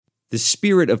The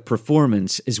spirit of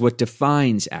performance is what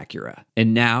defines Acura.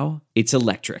 And now, it's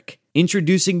electric.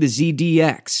 Introducing the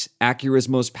ZDX, Acura's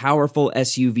most powerful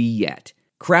SUV yet.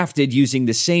 Crafted using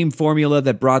the same formula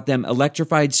that brought them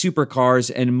electrified supercars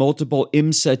and multiple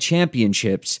IMSA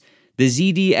championships, the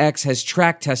ZDX has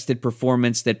track-tested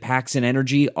performance that packs an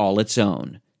energy all its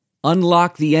own.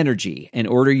 Unlock the energy and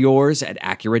order yours at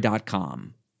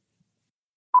Acura.com.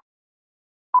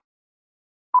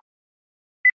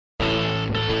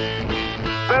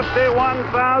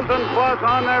 $51,000 plus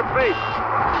on their feet.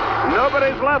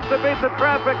 Nobody's left to beat the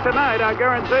traffic tonight, I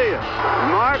guarantee you.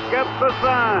 Mark gets the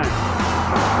sign.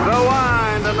 The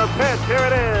wind and the pitch, here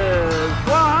it is.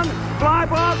 Swung, fly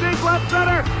ball deep left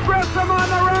center. Grissom on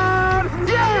the run.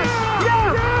 Yes!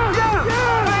 Yes! Yes!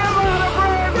 The Atlanta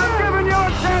Braves have given you a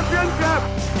championship.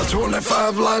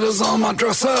 25 lighters on my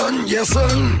dresser, yes sir.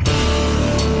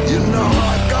 You know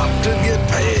I got to get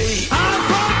paid.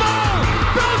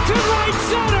 To right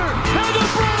center, and the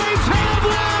Braves have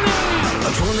won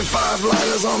it! 25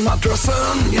 lighters on my dresser,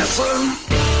 yes sir.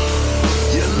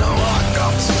 You know I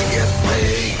got to get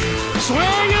paid. Swing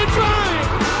and drive,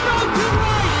 out to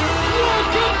right,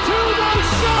 welcome to the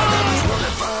show! I got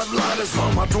 25 lighters for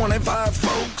my 25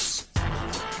 folks.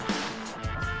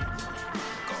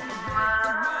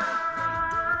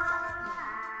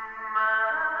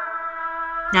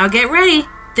 Now get ready.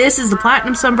 This is the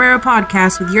Platinum Sombrero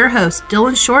Podcast with your hosts,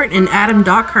 Dylan Short and Adam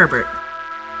Doc Herbert.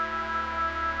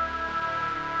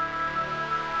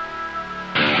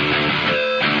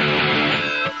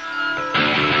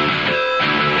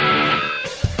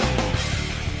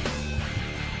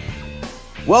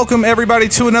 Welcome, everybody,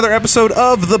 to another episode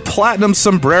of the Platinum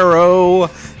Sombrero.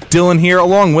 Dylan here,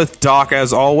 along with Doc,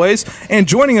 as always. And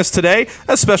joining us today,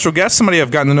 a special guest, somebody I've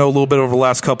gotten to know a little bit over the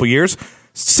last couple years,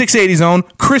 680's own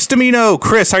Chris Dimino.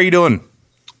 Chris, how are you doing?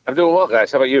 I'm doing well,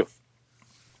 guys. How about you?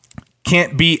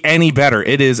 Can't be any better.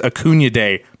 It is Acuna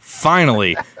Day.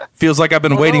 Finally. Feels like I've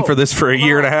been waiting for this for a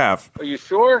year and a half. Are you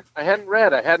sure? I hadn't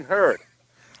read. I hadn't heard.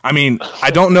 I mean,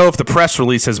 I don't know if the press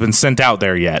release has been sent out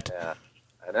there yet. Yeah,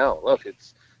 I know. Look,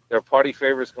 there are party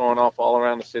favors going off all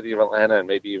around the city of Atlanta and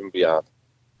maybe even beyond.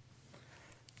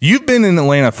 You've been in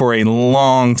Atlanta for a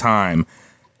long time.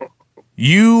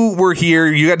 You were here.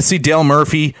 You got to see Dale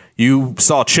Murphy. You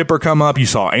saw Chipper come up. You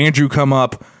saw Andrew come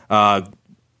up.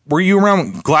 Were you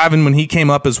around Glavine when he came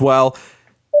up as well?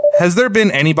 Has there been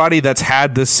anybody that's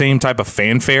had this same type of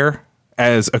fanfare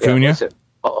as Acuna? Yeah, listen,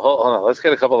 hold on. Let's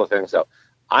get a couple of things out.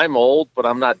 I'm old, but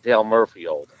I'm not Dale Murphy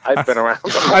old. I've been around.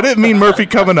 I didn't mean Murphy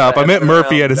coming up. I meant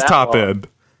Murphy at his top end.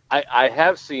 I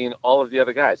have seen all of the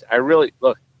other guys.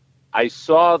 I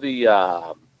saw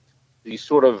the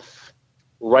sort of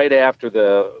right after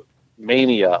the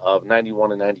mania of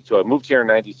 91 and 92. I moved here in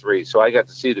 93, so I got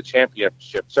to see the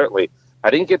championship, certainly. I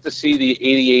didn't get to see the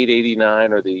 88,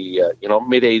 89 or the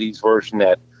mid-80s version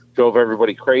that drove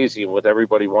everybody crazy and with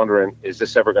everybody wondering, is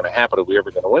this ever going to happen? Are we ever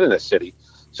going to win in this city?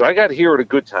 So I got here at a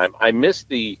good time. I missed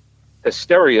the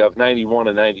hysteria of 91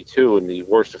 and 92 and the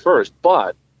worst of first,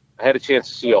 but I had a chance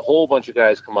to see a whole bunch of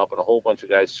guys come up and a whole bunch of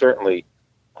guys certainly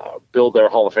build their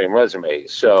Hall of Fame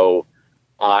resumes. So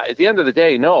at the end of the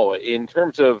day, no, in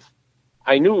terms of,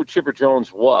 I knew who Chipper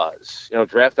Jones was,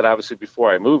 drafted obviously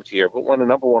before I moved here, but when the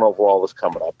number one overall is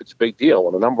coming up, it's a big deal.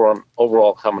 When the number one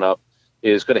overall coming up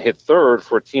is going to hit third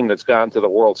for a team that's gone to the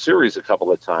World Series a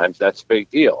couple of times, that's a big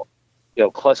deal.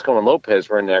 Klesko and Lopez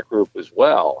were in that group as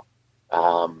well.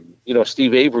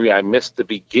 Steve Avery, I missed the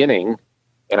beginning,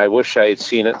 and I wish I had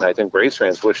seen it, and I think Braves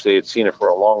fans wish they had seen it for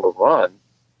a longer run.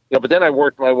 But then I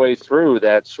worked my way through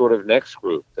that sort of next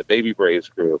group, the Baby Braves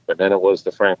group, and then it was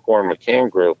the Frank Warren McCann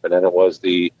group, and then it was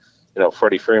the,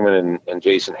 Freddie Freeman and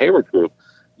Jason Hayward group.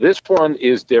 This one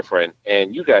is different,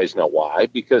 and you guys know why,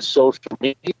 because social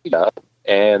media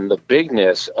and the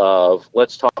bigness of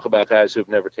let's talk about guys who've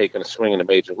never taken a swing in the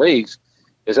major leagues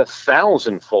is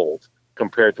 1,000-fold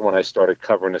compared to when I started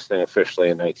covering this thing officially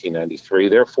in 1993.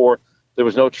 Therefore, there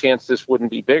was no chance this wouldn't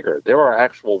be bigger. There are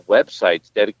actual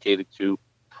websites dedicated to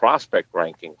prospect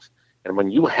rankings. And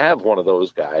when you have one of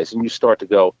those guys and you start to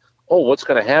go, oh, what's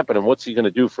going to happen and what's he going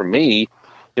to do for me?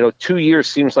 2 years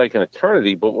seems like an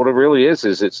eternity, but what it really is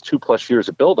it's 2+ years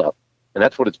of buildup. And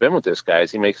that's what it's been with this guy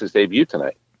as he makes his debut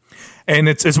tonight. And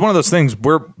it's one of those things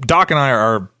where Doc and I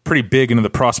are pretty big into the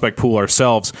prospect pool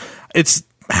ourselves. It's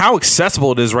how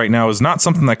accessible it is right now is not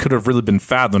something that could have really been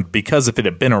fathomed, because if it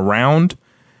had been around,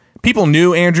 people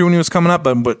knew Andrew when he was coming up,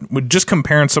 but with just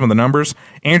comparing some of the numbers,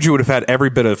 Andrew would have had every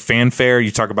bit of fanfare.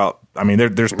 You talk about,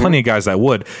 there's plenty of guys that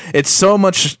would. It's so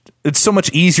much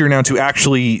easier now to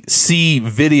actually see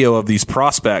video of these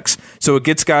prospects, so it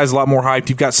gets guys a lot more hyped.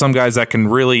 You've got some guys that can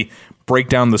really break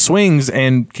down the swings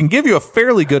and can give you a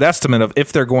fairly good estimate of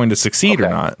if they're going to succeed or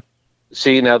not.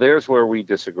 See, now there's where we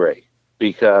disagree,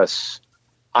 because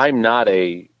I'm not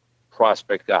a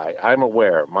prospect guy. I'm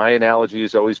aware. My analogy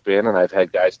has always been, and I've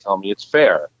had guys tell me it's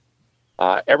fair.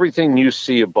 Everything you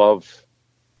see above,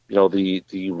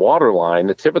 the water line,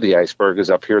 the tip of the iceberg is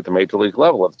up here at the major league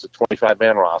level. It's a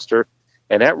 25-man roster,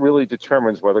 and that really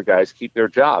determines whether guys keep their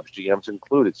jobs, GMs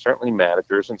included, certainly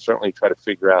managers, and certainly try to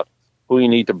figure out who you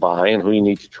need to buy and who you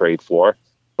need to trade for.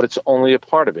 But it's only a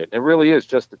part of it. It really is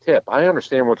just the tip. I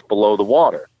understand what's below the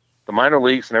water, the minor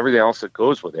leagues and everything else that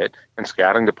goes with it, and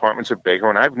scouting departments are bigger.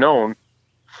 And I've known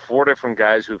 4 different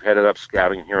guys who've headed up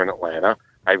scouting here in Atlanta.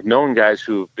 I've known guys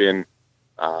who've been,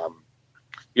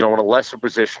 in a lesser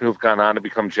position, who've gone on to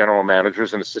become general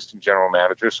managers and assistant general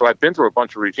managers. So I've been through a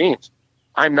bunch of regimes.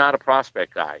 I'm not a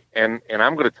prospect guy, and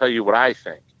I'm going to tell you what I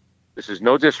think. This is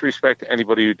no disrespect to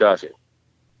anybody who does it,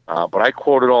 but I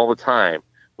quote it all the time.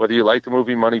 Whether you like the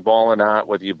movie Moneyball or not,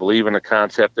 whether you believe in the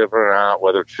concept of it or not,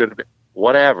 whether it should have been,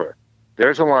 whatever.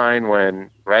 There's a line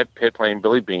when Brad Pitt, playing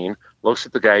Billy Bean, looks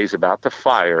at the guy he's about to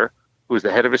fire, who's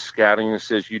the head of his scouting, and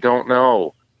says, "You don't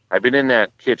know. I've been in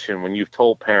that kitchen when you've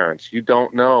told parents. You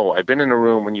don't know. I've been in a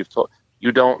room when you've told.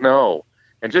 You don't know."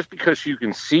 And just because you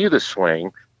can see the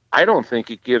swing, I don't think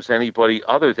it gives anybody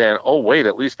other than, oh, wait,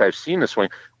 at least I've seen the swing.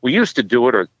 We used to do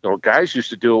it, or guys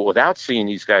used to do it without seeing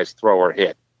these guys throw or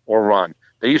hit or run.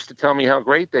 They used to tell me how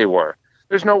great they were.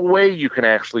 There's no way you can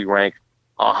actually rank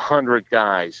 100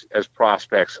 guys as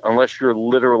prospects unless you're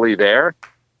literally there.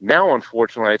 Now,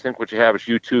 unfortunately, I think what you have is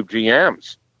YouTube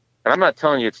GMs. And I'm not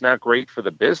telling you it's not great for the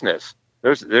business.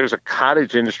 There's a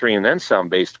cottage industry and then some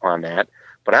based upon that.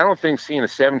 But I don't think seeing a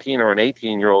 17 or an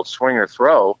 18-year-old swing or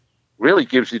throw really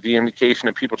gives you the indication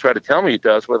that people try to tell me it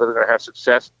does, whether they're going to have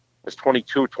success as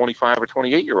 22, 25, or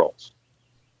 28-year-olds.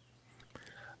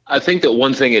 I think that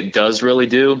one thing it does really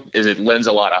do is it lends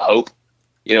a lot of hope.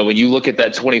 When you look at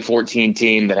that 2014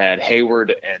 team that had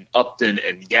Hayward and Upton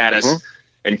and Gaddis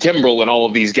and Kimbrel and all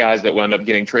of these guys that wound up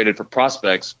getting traded for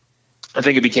prospects, I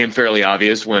think it became fairly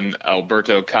obvious when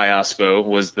Alberto Callaspo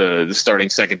was the starting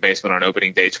second baseman on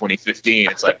opening day 2015.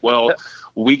 It's like, well,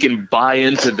 we can buy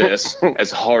into this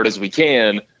as hard as we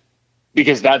can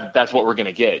because that's what we're going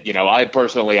to get. I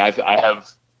personally, I have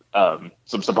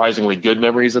some surprisingly good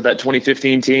memories of that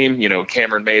 2015 team.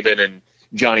 Cameron Maben and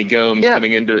Johnny Gomes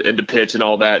coming into pitch and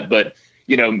all that. But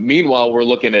meanwhile, we're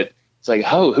looking at, it's like,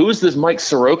 oh, who is this Mike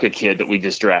Soroka kid that we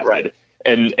just drafted? Right.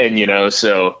 And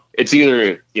so it's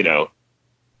either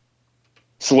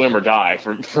swim or die,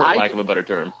 for lack of a better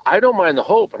term. I don't mind the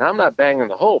hope, and I'm not banging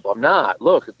the hope. I'm not.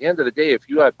 Look, at the end of the day, if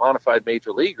you had bona fide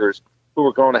major leaguers who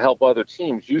were going to help other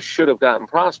teams, you should have gotten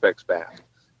prospects back.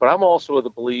 But I'm also of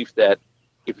the belief that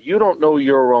if you don't know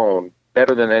your own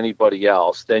better than anybody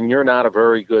else, then you're not a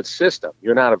very good system.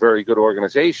 You're not a very good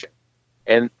organization.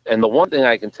 And the one thing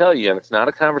I can tell you, and it's not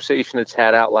a conversation that's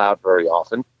had out loud very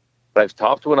often, but I've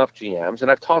talked to enough GMs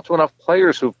and I've talked to enough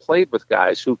players who've played with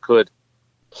guys who could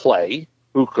play,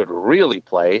 who could really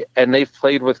play, and they've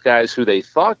played with guys who they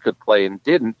thought could play and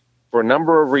didn't for a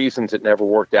number of reasons that never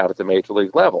worked out at the major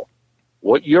league level.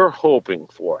 What you're hoping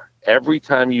for every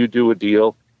time you do a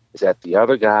deal is that the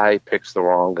other guy picks the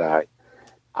wrong guy.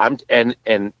 And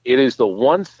it is the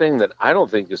one thing that I don't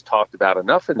think is talked about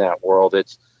enough in that world.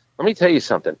 Let me tell you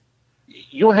something.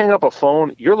 You hang up a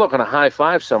phone, you're looking to high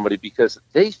five somebody because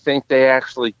they think they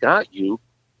actually got you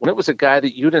when it was a guy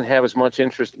that you didn't have as much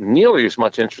interest, nearly as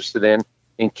much interested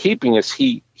in keeping as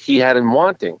he had in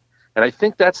wanting. And I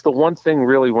think that's the one thing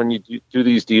really when you do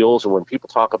these deals or when people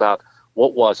talk about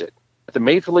what was it. At the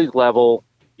major league level,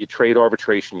 you trade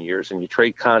arbitration years and you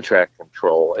trade contract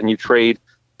control and you trade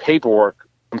paperwork.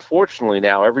 Unfortunately,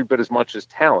 now every bit as much as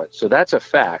talent. So that's a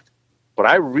fact. But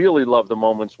I really love the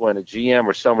moments when a GM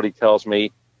or somebody tells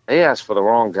me they asked for the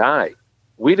wrong guy.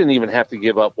 We didn't even have to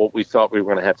give up what we thought we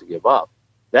were going to have to give up.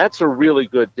 That's a really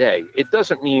good day. It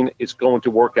doesn't mean it's going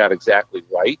to work out exactly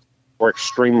right or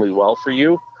extremely well for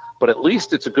you, but at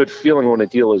least it's a good feeling when a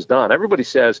deal is done. Everybody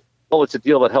says, well, it's a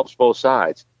deal that helps both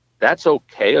sides. That's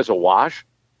okay as a wash.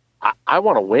 I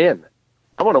want to win.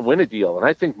 I want to win a deal. And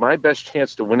I think my best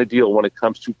chance to win a deal when it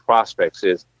comes to prospects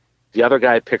is the other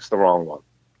guy picks the wrong one.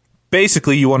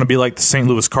 Basically, you want to be like the St.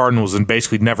 Louis Cardinals and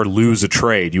basically never lose a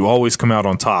trade. You always come out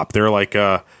on top. They're like,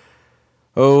 I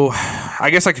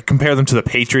guess I could compare them to the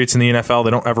Patriots in the NFL.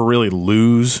 They don't ever really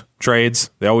lose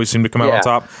trades. They always seem to come out on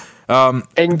top.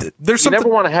 And there's you never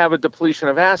want to have a depletion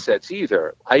of assets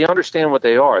either. I understand what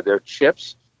they are. They're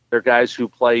chips. They're guys who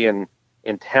play in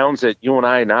towns that you and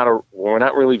I we're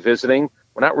not really visiting.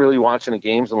 We're not really watching the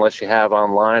games unless you have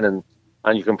online and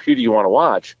on your computer you want to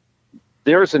watch.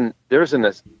 it's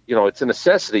a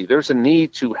necessity. There's a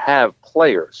need to have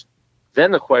players.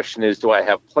 Then the question is, do I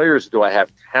have players? Or do I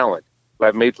have talent? Do I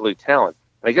have major league talent?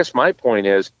 And I guess my point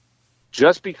is,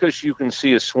 just because you can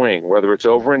see a swing, whether it's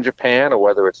over in Japan or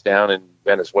whether it's down in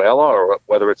Venezuela or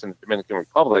whether it's in the Dominican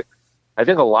Republic, I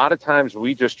think a lot of times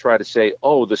we just try to say,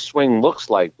 oh, the swing looks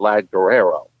like Vlad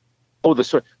Guerrero. Oh, the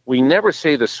swing. We never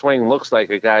say the swing looks like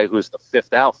a guy who's the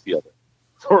fifth outfielder.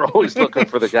 We're always looking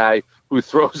for the guy who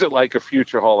throws it like a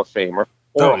future Hall of Famer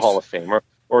or a Hall of Famer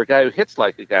or a guy who hits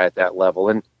like a guy at that level.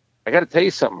 And I got to tell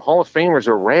you something, Hall of Famers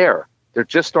are rare. There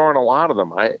just aren't a lot of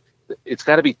them. It's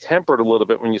got to be tempered a little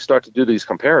bit when you start to do these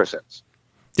comparisons.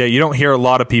 Yeah, you don't hear a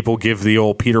lot of people give the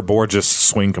old Peter Borges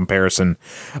swing comparison.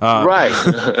 Right.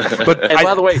 But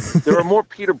by the way, there are more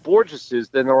Peter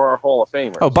Borgeses than there are Hall of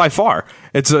Famers. Oh, by far.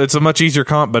 It's a much easier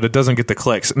comp, but it doesn't get the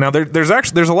clicks. Now, there's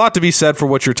a lot to be said for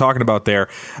what you're talking about there.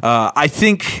 I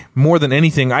think more than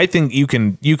anything, I think you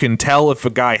can tell if a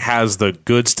guy has the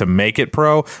goods to make it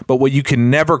pro, but what you can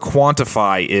never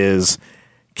quantify is,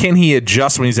 can he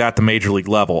adjust when he's at the major league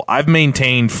level? I've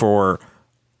maintained for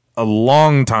a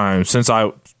long time, since I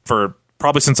was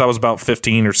about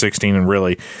 15 or 16, and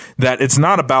really, that it's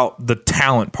not about the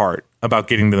talent part about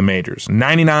getting to the majors.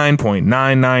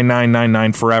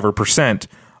 99.99999 forever %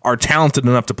 are talented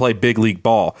enough to play big league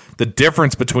ball. The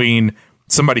difference between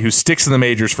somebody who sticks in the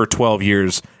majors for 12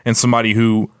 years and somebody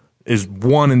who is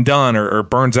one and done or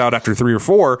burns out after 3 or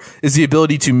 4 is the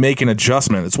ability to make an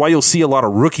adjustment. That's why you'll see a lot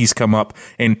of rookies come up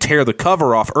and tear the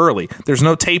cover off early. There's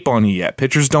no tape on you yet.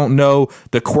 Pitchers don't know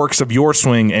the quirks of your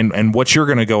swing and what you're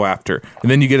going to go after.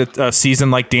 And then you get a season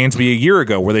like Dansby a year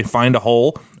ago where they find a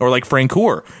hole, or like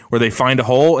Francoeur, where they find a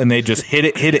hole and they just hit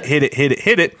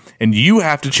it, and you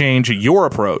have to change your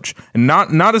approach. And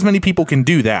not as many people can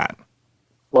do that.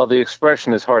 Well, the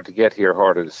expression is hard to get here,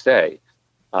 harder to stay.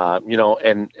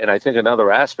 And I think another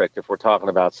aspect, if we're talking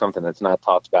about something that's not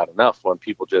talked about enough, when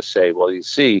people just say, well, you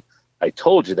see, I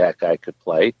told you that guy could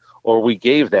play, or we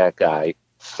gave that guy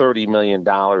 $30 million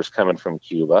coming from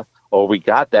Cuba, or we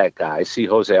got that guy, see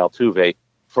Jose Altuve,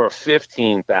 for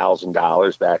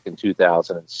 $15,000 back in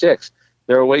 2006.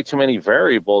 There are way too many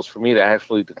variables for me to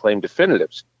actually claim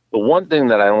definitives. The one thing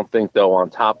that I don't think, though, on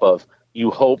top of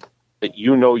you hope that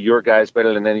you know your guy's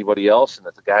better than anybody else and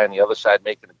that the guy on the other side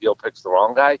making the deal picks the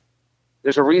wrong guy,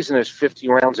 there's a reason there's 50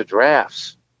 rounds of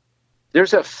drafts.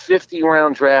 There's a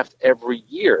 50-round draft every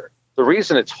year. The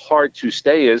reason it's hard to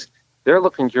stay is they're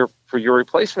looking for your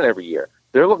replacement every year.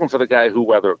 They're looking for the guy who,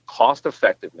 whether cost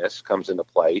effectiveness comes into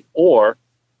play or,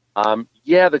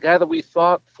 the guy that we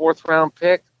thought 4th-round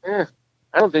pick, I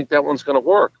don't think that one's going to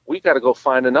work. We got to go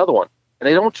find another one. And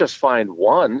they don't just find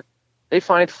one, they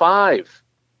find 5.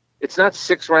 It's not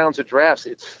 6 rounds of drafts.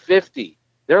 It's 50.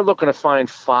 They're looking to find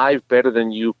 5 better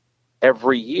than you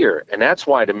every year. And that's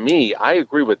why, to me, I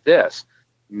agree with this.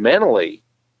 Mentally,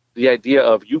 the idea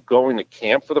of you going to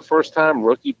camp for the first time,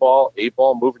 rookie ball,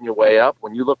 A-ball, moving your way up,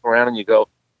 when you look around and you go,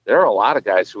 there are a lot of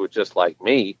guys who are just like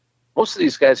me. Most of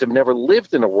these guys have never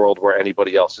lived in a world where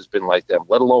anybody else has been like them,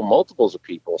 let alone multiples of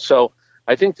people. So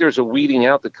I think there's a weeding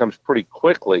out that comes pretty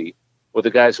quickly with the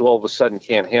guys who all of a sudden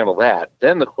can't handle that.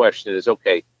 Then the question is,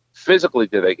 okay, physically,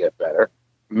 do they get better?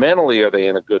 Mentally, are they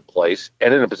in a good place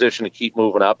and in a position to keep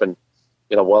moving up? And,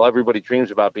 while everybody dreams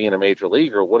about being a major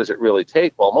leaguer, what does it really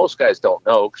take? Well, most guys don't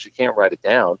know because you can't write it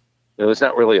down. There's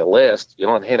not really a list. You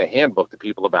don't hand a handbook to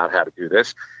people about how to do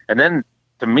this. And then,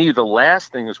 to me, the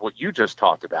last thing is what you just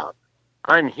talked about.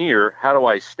 I'm here. How do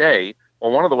I stay?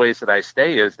 Well, one of the ways that I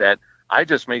stay is that I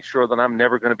just make sure that I'm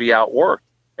never going to be outworked.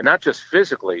 And not just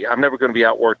physically. I'm never going to be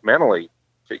outworked mentally.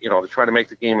 To try to make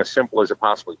the game as simple as it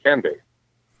possibly can be.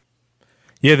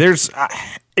 Yeah,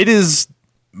 it is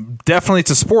definitely,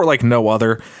 it's a sport like no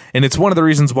other, and it's one of the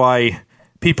reasons why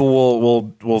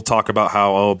people will talk about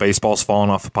how baseball's fallen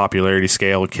off the popularity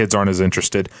scale, kids aren't as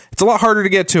interested. It's a lot harder to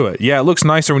get to it. Yeah, it looks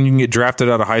nicer when you can get drafted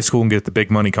out of high school and get the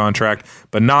big money contract,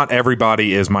 but not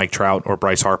everybody is Mike Trout or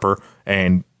Bryce Harper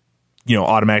and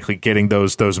automatically getting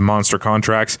those monster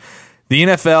contracts. The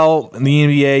NFL and the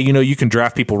NBA, you can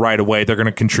draft people right away. They're going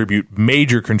to contribute,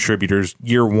 major contributors,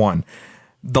 year one.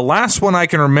 The last one I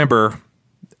can remember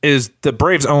is the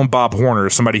Braves' own Bob Horner,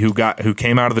 somebody who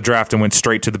came out of the draft and went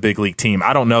straight to the big league team.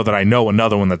 I don't know that I know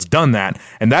another one that's done that,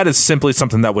 and that is simply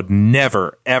something that would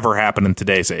never, ever happen in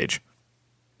today's age.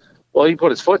 Well, he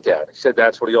put his foot down. He said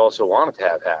that's what he also wanted to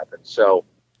have happen. So,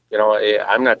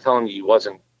 I'm not telling you he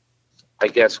wasn't, I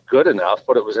guess, good enough,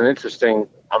 but it was an interesting,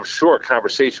 I'm sure,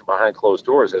 conversation behind closed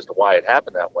doors as to why it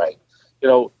happened that way.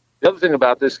 The other thing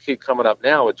about this kid coming up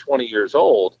now at 20 years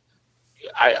old,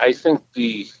 I think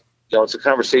it's a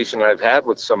conversation I've had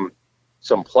with some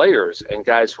some players and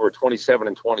guys who are 27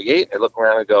 and 28. I look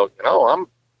around and go, I'm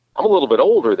a little bit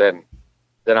older than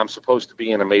I'm supposed to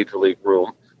be in a major league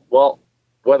room. Well,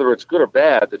 whether it's good or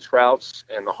bad, the Trouts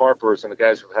and the Harpers and the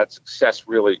guys who've had success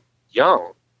really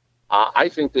young, I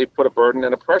think they've put a burden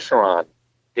and a pressure on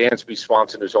Dansby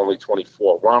Swanson, who's only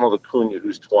 24, Ronald Acuna,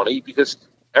 who's 20, because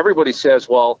everybody says,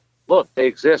 well, look, they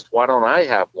exist. Why don't I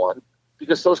have one?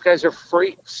 Because those guys are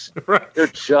freaks. Right. They're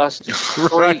just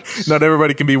freaks. Right. Not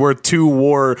everybody can be worth 2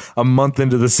 WAR a month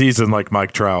into the season like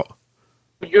Mike Trout.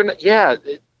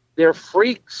 They're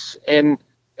freaks. And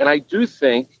I do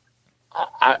think,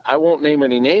 I won't name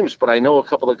any names, but I know a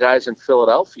couple of guys in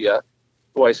Philadelphia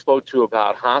who I spoke to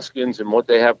about Hoskins and what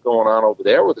they have going on over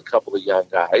there with a couple of young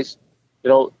guys.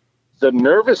 The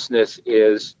nervousness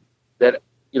is that,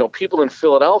 people in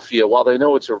Philadelphia, while they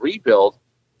know it's a rebuild,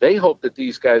 they hope that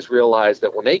these guys realize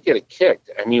that when they get it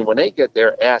kicked, when they get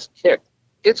their ass kicked,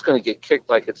 it's going to get kicked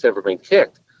like it's ever been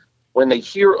kicked. When they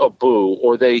hear a boo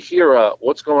or they hear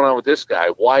what's going on with this guy,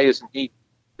 why isn't he?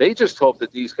 They just hope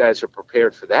that these guys are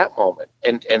prepared for that moment.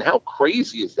 And how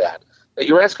crazy is that? That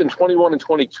you're asking 21 and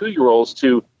 22-year-olds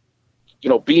to,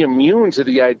 be immune to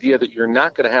the idea that you're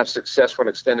not going to have success for an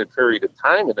extended period of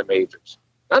time in the majors.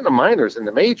 Not in the minors, in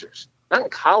the majors. Not in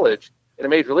college, in the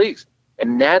major leagues.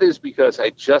 And that is because I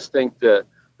just think the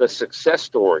success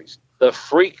stories, the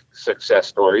freak success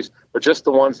stories, are just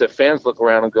the ones that fans look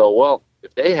around and go, well,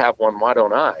 if they have one, why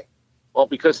don't I? Well,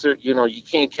 because they're, you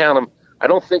can't count them. I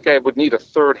don't think I would need a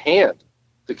third hand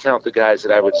to count the guys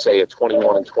that I would say at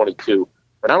 21 and 22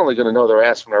 are not only going to know their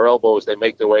ass from their elbow as they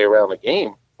make their way around the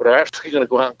game, but are actually going to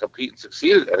go out and compete and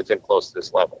succeed at anything close to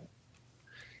this level.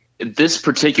 This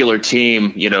particular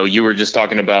team, you were just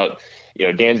talking about,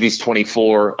 Dansby's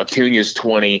 24, Acuna's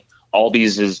 20,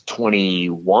 Albies is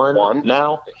 21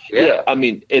 now. Yeah.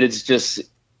 It is just,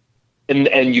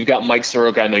 and you've got Mike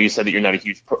Soroka. I know you said that you're not a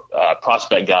huge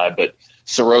prospect guy, but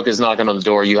Soroka's knocking on the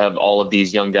door. You have all of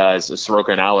these young guys.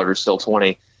 Soroka and Allard are still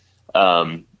 20.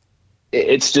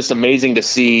 It's just amazing to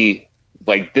see.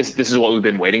 Like this is what we've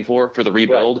been waiting for the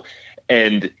rebuild. Right.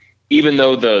 And even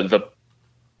though the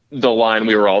line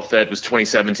we were all fed was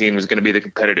 2017 was going to be the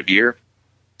competitive year,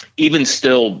 even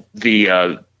still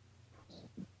the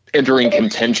entering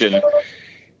contention,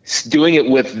 doing it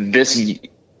with this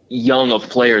young of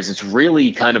players, it's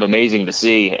really kind of amazing to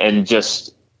see. And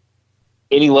just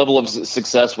any level of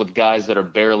success with guys that are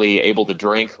barely able to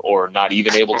drink or not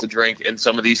even able to drink in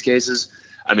some of these cases.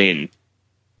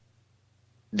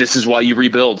 This is why you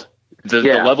rebuild. The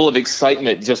level of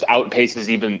excitement just outpaces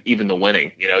even the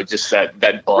winning. Just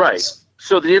that buzz. Right.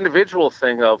 So the individual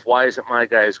thing of why isn't my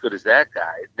guy as good as that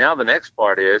guy? Now the next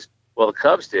part is, well, the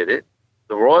Cubs did it.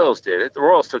 The Royals did it. The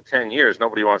Royals took 10 years.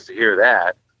 Nobody wants to hear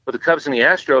that. But the Cubs and the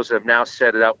Astros have now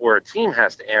set it up where a team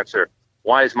has to answer,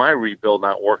 why is my rebuild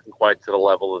not working quite to the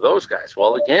level of those guys?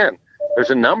 Well, again,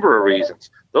 there's a number of reasons.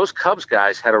 Those Cubs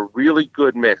guys had a really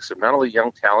good mix of not only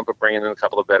young talent, but bringing in a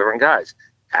couple of veteran guys.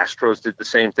 Astros did the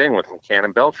same thing with McCann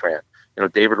and Beltran.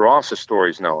 David Ross's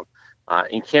story is known.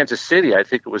 In Kansas City, I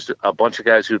think it was a bunch of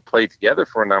guys who had played together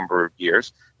for a number of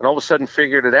years and all of a sudden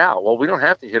figured it out. Well, we don't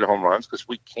have to hit home runs because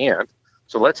we can't.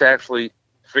 So let's actually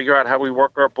figure out how we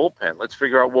work our bullpen. Let's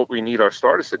figure out what we need our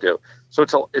starters to do.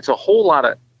 So it's a whole lot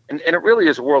of and it really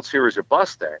is a World Series or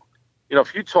bust thing.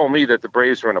 If you told me that the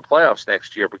Braves are in the playoffs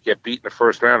next year but get beat in the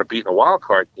first round or beat in a wild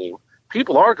card team,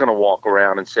 people are going to walk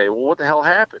around and say, well, what the hell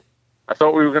happened? I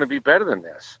thought we were going to be better than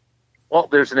this. Well,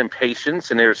 there's an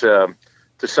impatience and there's to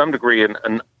some degree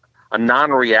a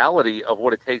non-reality of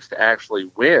what it takes to actually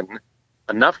win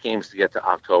enough games to get to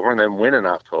October and then win in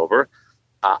October.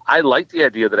 I like the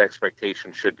idea that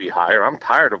expectations should be higher. I'm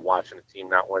tired of watching a team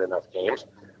not win enough games.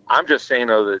 I'm just saying,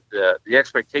 though, that the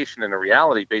expectation and the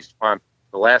reality based upon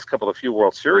the last couple of few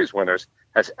World Series winners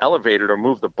has elevated or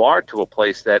moved the bar to a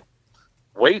place that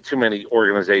way too many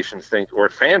organizations think or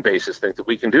fan bases think that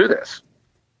we can do this.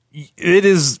 It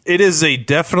is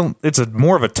it's a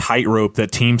more of a tightrope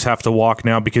that teams have to walk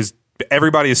now because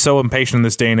everybody is so impatient in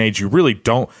this day and age.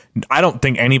 I don't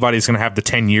think anybody's going to have the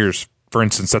 10 years, for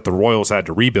instance, that the Royals had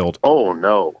to rebuild. Oh,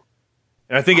 no.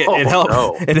 And I think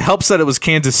it helps that it was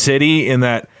Kansas City in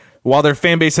that while their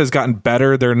fan base has gotten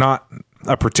better, they're not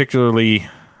a particularly,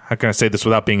 how can I say this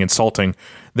without being insulting?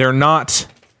 They're not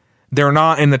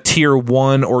in the tier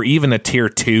 1 or even a tier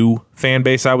 2 fan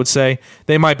base, I would say.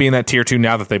 They might be in that tier 2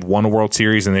 now that they've won a World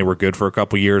Series and they were good for a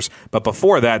couple years. But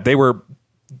before that, they were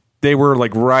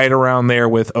like right around there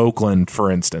with Oakland,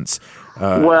 for instance.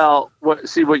 We're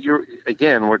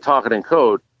talking in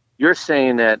code. You're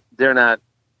saying that they're not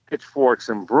pitchforks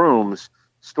and brooms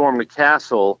storm the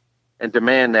castle and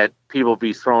demand that people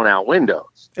be thrown out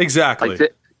windows. Exactly.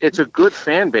 it's a good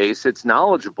fan base. It's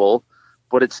knowledgeable,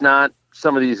 but it's not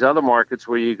some of these other markets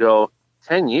where you go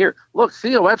 10 years. Look,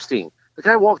 Theo Epstein, the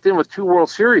guy walked in with 2 World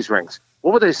Series rings.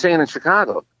 What were they saying in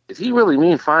Chicago? Did he really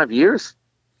mean 5 years?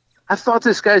 I thought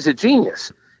this guy's a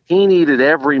genius. He needed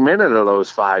every minute of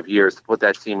those 5 years to put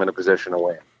that team in a position to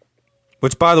win.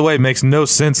 Which, by the way, makes no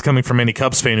sense coming from any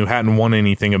Cubs fan who hadn't won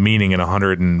anything of meaning in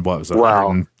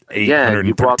 108, again,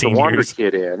 you brought the 113 Wonder years.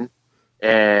 Kid in,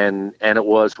 and it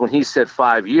was when he said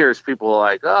 5 years, people were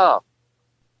like, "Oh,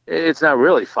 it's not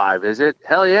really 5, is it?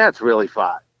 Hell yeah, it's really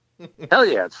 5. Hell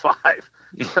yeah, it's 5."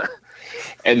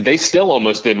 And they still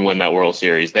almost didn't win that World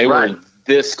Series. They were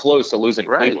this close to losing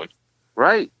to Cleveland.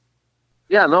 Right.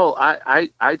 Yeah, no,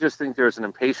 I just think there's an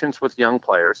impatience with young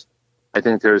players. I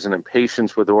think there's an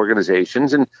impatience with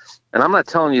organizations. And I'm not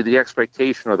telling you the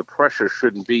expectation or the pressure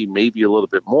shouldn't be maybe a little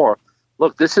bit more.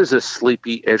 Look, this is a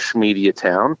sleepy-ish media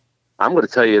town. I'm going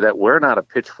to tell you that we're not a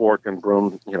pitchfork and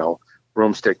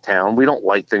broomstick town. We don't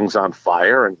light things on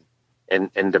fire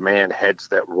and demand heads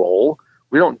that roll.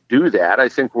 We don't do that. I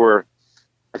think we're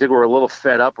a little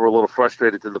fed up or a little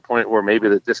frustrated to the point where maybe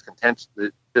the discontent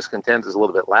is a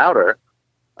little bit louder.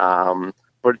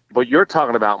 But you're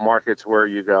talking about markets where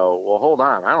you go, well, hold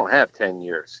on, I don't have 10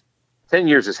 years. 10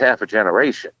 years is half a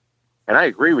generation. And I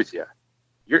agree with you.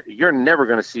 You're never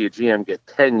going to see a GM get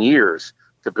 10 years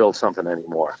to build something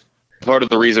anymore. Part of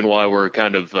the reason why we're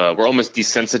kind of we're almost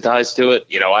desensitized to it.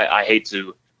 I hate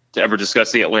to ever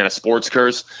discuss the Atlanta sports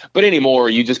curse, but anymore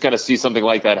you just kind of see something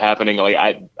like that happening. Like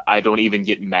I don't even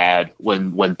get mad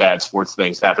when bad sports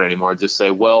things happen anymore. I just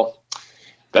say, well,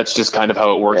 that's just kind of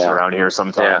how it works around here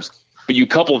sometimes. Yeah. But you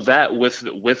couple that with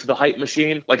the hype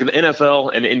machine, like in the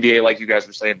NFL and the NBA, like you guys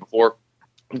were saying before,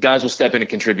 guys will step in and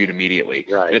contribute immediately.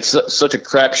 Right. And it's such a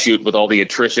crapshoot with all the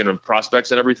attrition of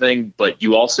prospects and everything, but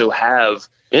you also have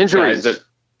injuries.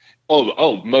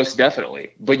 Most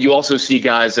definitely. But you also see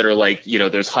guys that are like,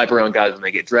 there's hype around guys when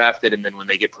they get drafted, and then when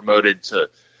they get promoted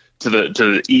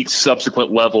to each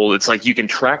subsequent level, it's like you can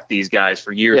track these guys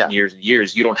for years and years and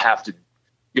years. You don't have to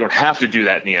do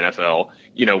that in the NFL.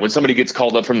 When somebody gets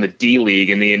called up from the D League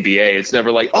in the NBA, it's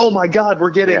never like, oh my God, we're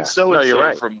getting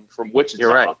so-and-so from Wichita.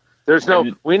 You're right.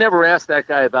 We never asked that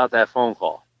guy about that phone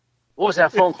call. What was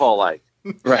that phone call like?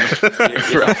 Right.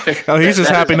 Right. Oh, he's just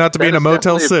happy not to be in a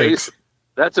Motel 6.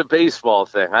 That's a baseball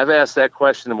thing. I've asked that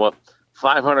question to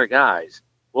 500 guys.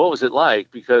 What was it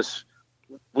like? Because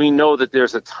we know that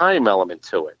there's a time element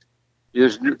to it.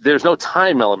 There's no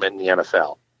time element in the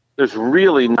NFL. There's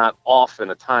really not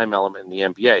often a time element in the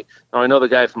NBA. Now, I know the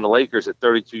guy from the Lakers at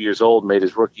 32 years old made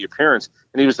his rookie appearance,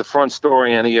 and he was the front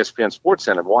story on ESPN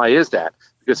SportsCenter. Why is that?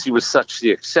 Because he was such the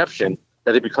exception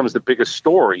that it becomes the biggest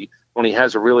story when he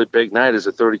has a really big night as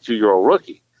a 32-year-old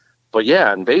rookie. But,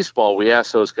 yeah, in baseball, we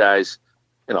ask those guys,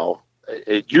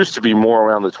 it used to be more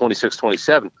around the 26,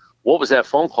 27. What was that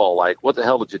phone call like? What the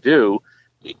hell did you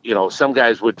do? Some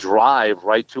guys would drive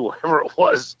right to wherever it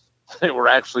was they were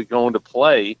actually going to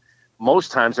play.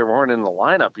 Most times they weren't in the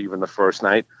lineup even the first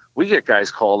night. We get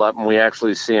guys called up and we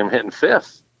actually see them hitting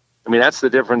fifth. I mean, that's the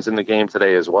difference in the game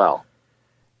today as well.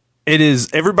 It is.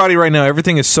 Everybody right now,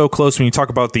 everything is so close when you talk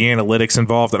about the analytics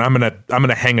involved, and I'm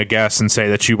gonna hang a guess and say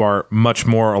that you are much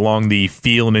more along the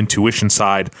feel and intuition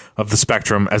side of the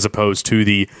spectrum as opposed to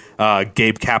the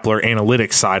Gabe Kapler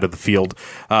analytics side of the field.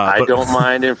 I don't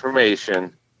mind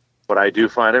information, but I do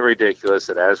find it ridiculous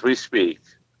that as we speak,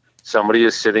 somebody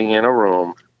is sitting in a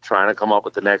room trying to come up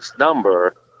with the next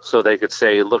number so they could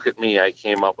say, look at me, I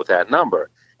came up with that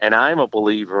number. And I'm a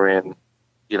believer in,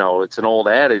 it's an old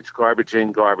adage, garbage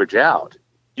in, garbage out.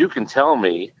 You can tell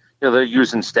me, they're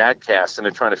using StatCast and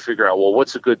they're trying to figure out, well,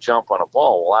 what's a good jump on a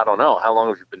ball? Well, I don't know. How long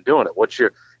have you been doing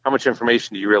it? How much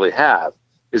information do you really have?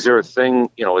 Is there a thing,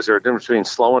 is there a difference between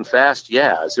slow and fast?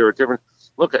 Yeah. Is there a difference?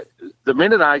 Look, the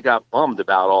minute I got bummed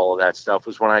about all of that stuff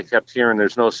was when I kept hearing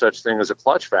there's no such thing as a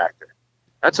clutch factor.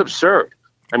 That's absurd.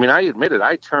 I mean, I admit it.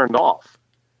 I turned off.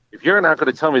 If you're not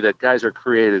going to tell me that guys are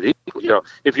created equally,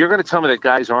 if you're going to tell me that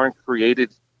guys aren't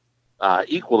created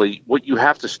equally, what you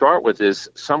have to start with is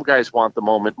some guys want the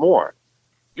moment more.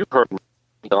 You've heard me.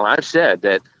 I've said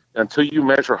that until you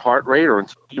measure heart rate or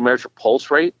until you measure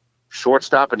pulse rate,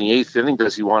 shortstop in the eighth inning,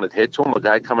 does he want it hit to him? A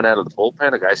guy coming out of the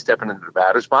bullpen, a guy stepping into the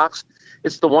batter's box.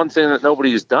 It's the one thing that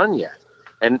nobody has done yet.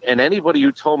 And anybody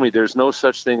who told me there's no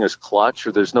such thing as clutch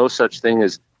or there's no such thing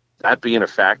as that being a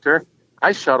factor,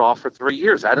 I shut off for 3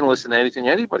 years. I didn't listen to anything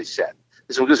anybody said.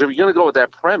 It's because if you're going to go with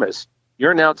that premise,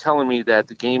 you're now telling me that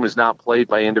the game is not played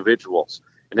by individuals.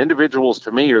 And individuals,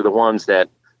 to me, are the ones that,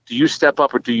 do you step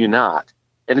up or do you not?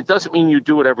 And it doesn't mean you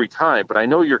do it every time, but I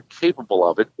know you're capable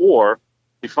of it. Or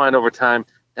you find over time,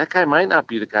 that guy might not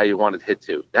be the guy you want to hit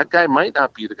to. That guy might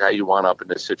not be the guy you want up in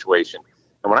this situation.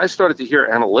 And when I started to hear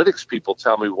analytics people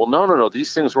tell me, well, no,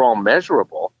 these things are all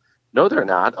measurable. No, they're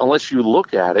not, unless you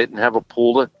look at it and have a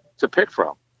pool to pick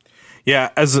from. Yeah,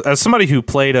 as somebody who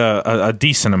played a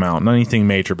decent amount, not anything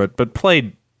major, but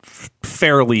played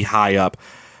fairly high up,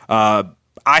 I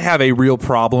have a real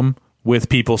problem with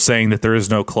people saying that there is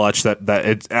no clutch. That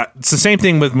it's the same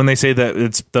thing with when they say that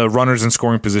it's the runners in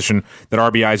scoring position, that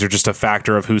RBIs are just a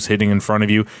factor of who's hitting in front of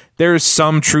you. There is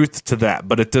some truth to that,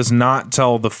 but it does not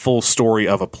tell the full story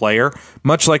of a player.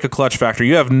 Much like a clutch factor,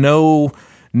 you have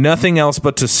nothing else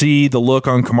but to see the look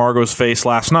on Camargo's face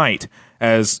last night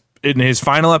as in his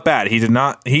final at bat.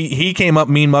 He came up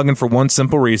mean mugging for one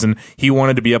simple reason: he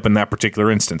wanted to be up in that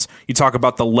particular instance. You talk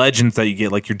about the legends that you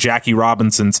get, like your Jackie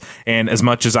Robinsons, and as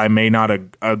much as I may not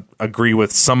agree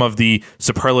with some of the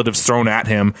superlatives thrown at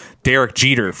him, Derek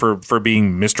Jeter for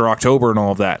being Mr. October and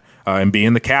all of that, and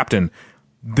being the captain.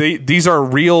 These are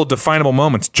real definable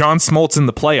moments. John Smoltz in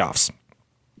the playoffs.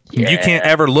 Yeah. You can't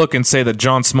ever look and say that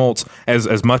John Smoltz,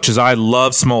 as much as I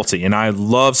love Smoltzy, and I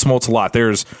love Smoltz a lot,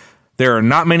 there are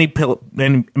not many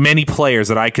players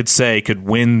that I could say could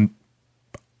win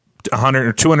 100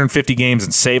 or 250 games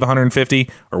and save 150,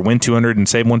 or win 200 and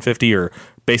save 150, or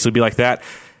basically be like that.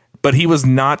 But he was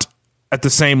not at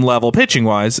the same level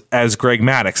pitching-wise as Greg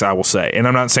Maddux, I will say. And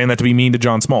I'm not saying that to be mean to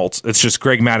John Smoltz. It's just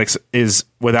Greg Maddux is,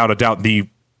 without a doubt, the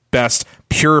best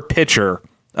pure pitcher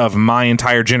of my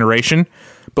entire generation.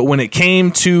 But when it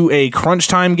came to a crunch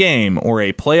time game or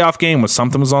a playoff game where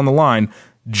something was on the line,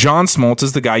 John Smoltz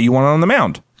is the guy you want on the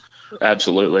mound.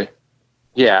 Absolutely.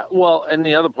 Yeah, well, and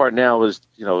the other part now is,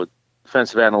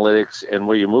 defensive analytics and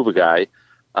where you move a guy.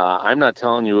 I'm not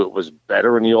telling you it was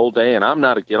better in the old day, and I'm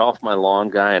not a get-off-my-lawn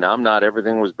guy, and I'm not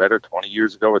everything was better 20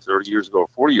 years ago or 30 years ago or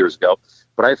 40 years ago,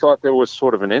 but I thought there was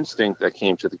sort of an instinct that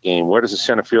came to the game. Where does the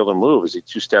center fielder move? Is he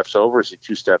 2 steps over? Is he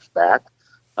 2 steps back?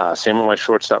 Same with my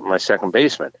shortstop and my second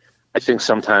baseman. I think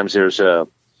sometimes there's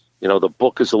the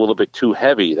book is a little bit too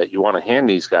heavy that you want to hand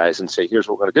these guys and say, here's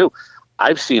what we're going to do.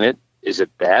 I've seen it. Is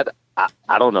it bad?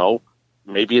 I don't know.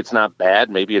 Maybe it's not bad.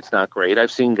 Maybe it's not great.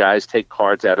 I've seen guys take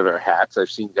cards out of their hats. I've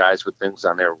seen guys with things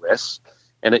on their wrists.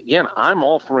 And again, I'm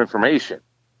all for information.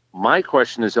 My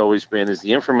question has always been, is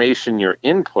the information you're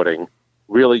inputting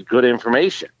really good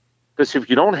information? Because if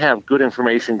you don't have good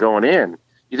information going in,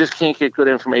 you just can't get good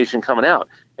information coming out.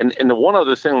 And the one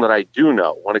other thing that I do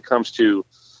know when it comes to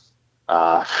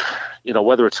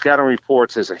whether it's scouting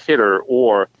reports as a hitter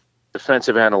or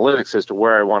defensive analytics as to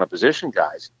where I want to position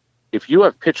guys, if you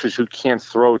have pitchers who can't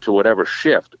throw to whatever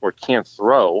shift or can't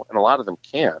throw, and a lot of them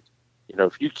can't,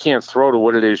 if you can't throw to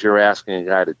what it is you're asking a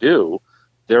guy to do,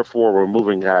 therefore we're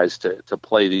moving guys to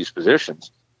play these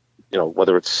positions,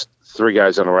 whether it's 3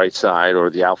 guys on the right side or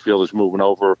the outfielder's moving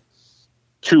over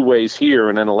 2 ways here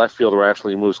and then the left fielder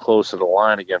actually moves close to the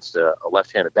line against a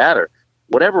left-handed batter.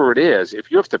 Whatever it is,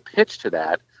 if you have to pitch to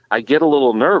that, I get a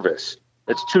little nervous.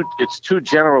 It's too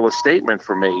general a statement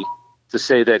for me to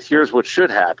say that here's what should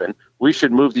happen. We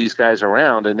should move these guys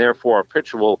around, and therefore our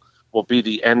pitcher will be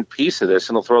the end piece of this,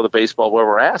 and he'll throw the baseball where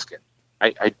we're asking.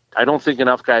 I don't think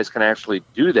enough guys can actually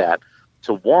do that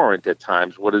to warrant at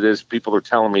times what it is people are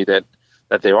telling me that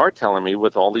they are telling me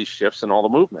with all these shifts and all the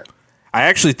movement. I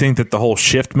actually think that the whole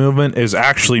shift movement is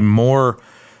actually more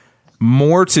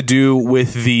to do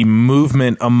with the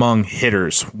movement among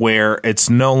hitters, where it's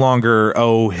no longer,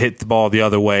 hit the ball the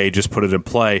other way, just put it in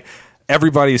play.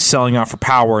 Everybody is selling out for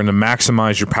power and to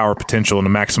maximize your power potential and to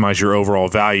maximize your overall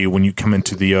value when you come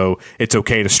into the, it's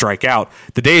okay to strike out.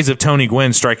 The days of Tony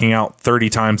Gwynn striking out 30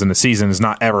 times in a season is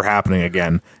not ever happening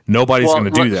again. Nobody's going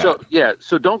to do that.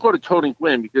 So don't go to Tony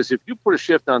Gwynn, because if you put a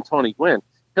shift on Tony Gwynn,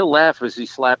 he'll laugh as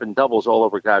he's slapping doubles all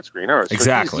over God's green earth. So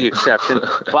exactly. He's the exception.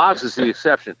 Boggs is the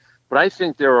exception. But I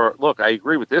think I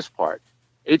agree with this part.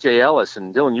 A.J. Ellis,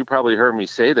 and Dylan, you probably heard me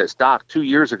say this. Doc, 2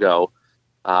 years ago,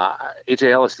 A.J.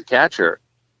 Ellis, the catcher,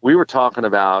 we were talking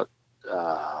about,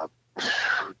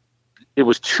 it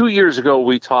was 2 years ago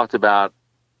we talked about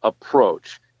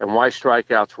approach and why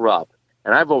strikeouts were up.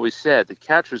 And I've always said the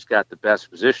catcher's got the best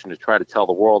position to try to tell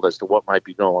the world as to what might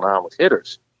be going on with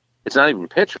hitters. It's not even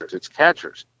pitchers, it's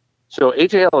catchers. So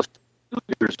A.J. Ellis, 2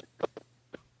 years ago,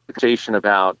 conversation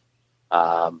about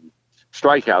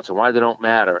strikeouts and why they don't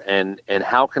matter, and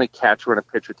how can a catcher and a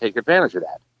pitcher take advantage of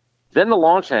that. Then the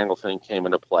launch angle thing came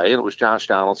into play, and it was Josh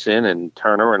Donaldson and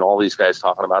Turner and all these guys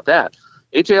talking about that.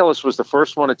 A.J. Ellis was the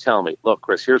first one to tell me, look,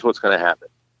 Chris, here's what's going to happen.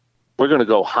 We're going to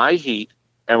go high heat,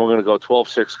 and we're going to go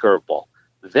 12-6 curveball.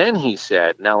 Then he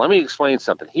said, now let me explain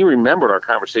something. He remembered our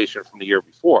conversation from the year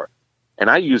before, and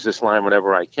I use this line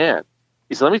whenever I can.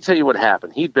 He said, let me tell you what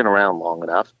happened. He'd been around long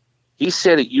enough. He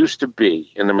said it used to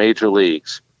be in the major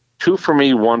leagues, 2 for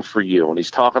me, 1 for you. And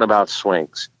he's talking about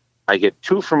swings. I get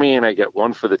 2 for me and I get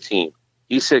 1 for the team.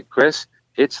 He said, Chris,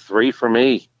 it's 3 for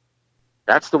me.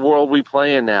 That's the world we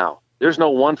play in now. There's no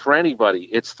 1 for anybody.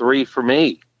 It's 3 for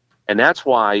me. And that's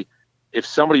why if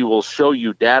somebody will show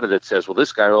you data that says, well,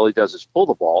 this guy all he does is pull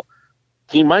the ball,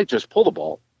 he might just pull the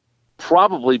ball,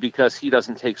 probably because he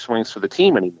doesn't take swings for the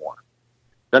team anymore.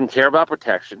 Doesn't care about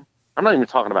protection. I'm not even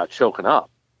talking about choking up.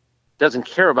 Doesn't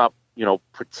care about,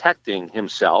 protecting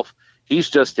himself. He's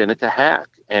just in it to hack.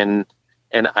 And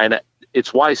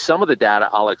it's why some of the data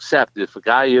I'll accept if a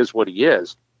guy is what he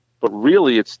is. But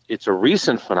really, it's a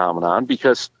recent phenomenon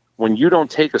because when you don't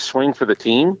take a swing for the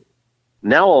team,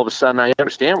 now all of a sudden I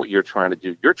understand what you're trying to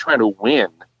do. You're trying to win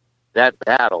that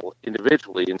battle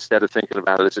individually instead of thinking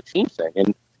about it as a team thing.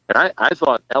 And I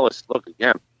thought Ellis, look,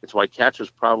 again, it's why catchers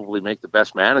probably make the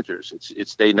best managers.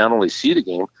 It's they not only see the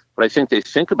game, but I think they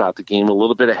think about the game a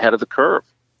little bit ahead of the curve.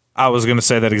 I was going to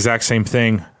say that exact same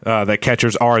thing, that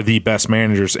catchers are the best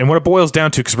managers. And what it boils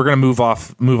down to, because we're going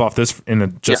to move off this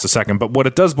in just a second, but what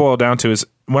it does boil down to is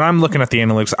when I'm looking at the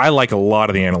analytics, I like a lot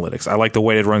of the analytics. I like the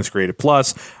weighted runs created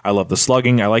plus. I love the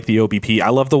slugging. I like the OBP. I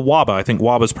love the WABA. I think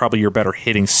WABA is probably your better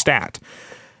hitting stat.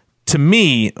 To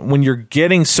me, when you're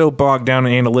getting so bogged down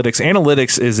in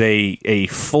analytics is a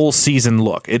full season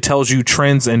look. It tells you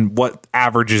trends and what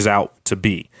averages out to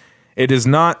be. It is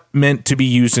not meant to be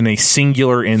used in a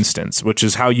singular instance, which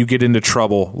is how you get into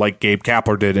trouble like Gabe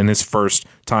Kapler did in his first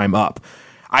time up.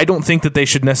 I don't think that they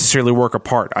should necessarily work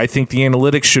apart. I think the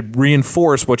analytics should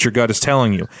reinforce what your gut is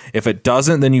telling you. If it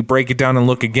doesn't, then you break it down and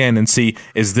look again and see,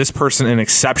 is this person an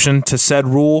exception to said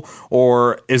rule,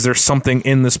 or is there something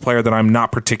in this player that I'm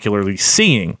not particularly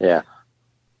seeing? Yeah.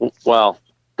 Well,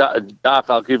 Doc,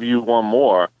 I'll give you one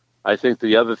more. I think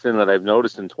the other thing that I've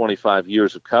noticed in 25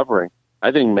 years of covering,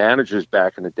 I think managers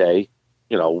back in the day,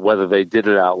 whether they did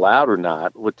it out loud or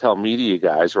not, would tell media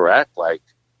guys or act like,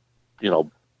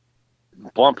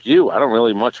 bump you. I don't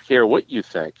really much care what you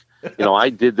think.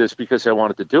 I did this because I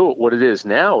wanted to do it. What it is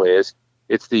now is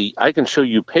I can show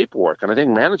you paperwork. And I think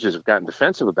managers have gotten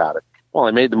defensive about it. Well,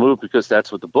 I made the move because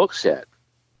that's what the book said.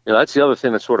 That's the other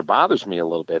thing that sort of bothers me a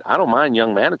little bit. I don't mind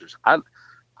young managers.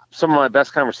 Some of my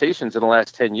best conversations in the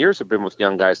last 10 years have been with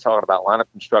young guys talking about lineup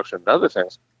construction and other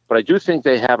things. But I do think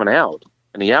they have an out.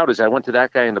 And the out is I went to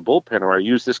that guy in the bullpen, or I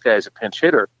used this guy as a pinch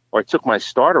hitter, or I took my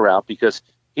starter out because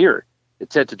here,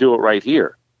 it said to do it right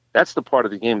here. That's the part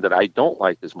of the game that I don't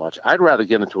like as much. I'd rather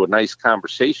get into a nice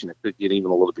conversation that could get even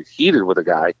a little bit heated with a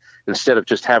guy instead of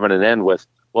just having it end with,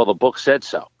 well, the book said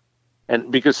so.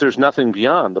 And because there's nothing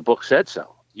beyond the book said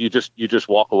so. You just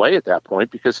walk away at that point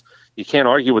because you can't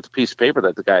argue with the piece of paper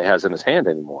that the guy has in his hand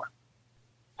anymore.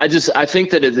 I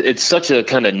think that it's such a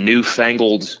kind of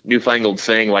newfangled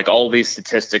thing. Like all these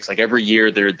statistics, like every year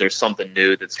there's something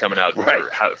new that's coming out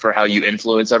for how you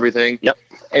influence everything. Yep.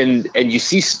 And you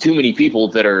see too many people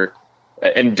that are.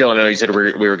 And Dylan, I know you said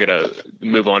we were going to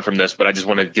move on from this, but I just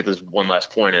want to get this one last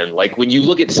point in. Like when you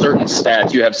look at certain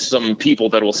stats, you have some people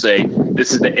that will say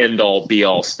this is the end all be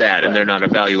all stat, and they're not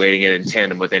evaluating it in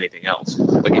tandem with anything else.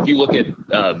 Like if you look at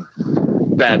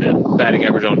batting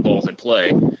average on balls in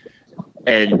play.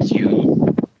 And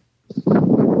you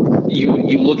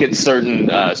look at certain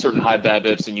high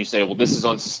BABIPs and you say, well, this is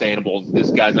unsustainable.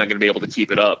 This guy's not going to be able to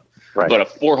keep it up. Right. But a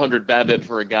 400 BABIP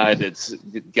for a guy that's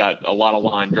got a lot of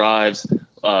line drives,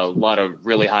 a lot of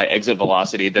really high exit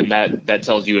velocity, then that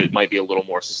tells you it might be a little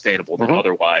more sustainable than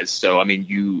otherwise. So I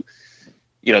mean,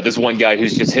 this one guy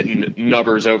who's just hitting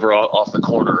numbers over off the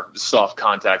corner, soft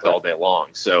contact all day long.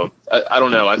 So I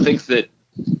don't know. I think that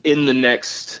in the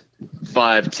next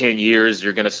 5-10 years,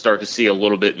 you're going to start to see a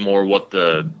little bit more what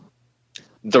the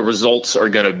results are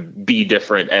going to be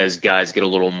different as guys get a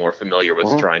little more familiar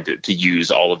with trying to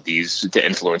use all of these to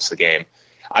influence the game.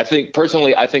 I think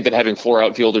that having 4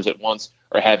 outfielders at once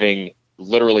or having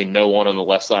literally no one on the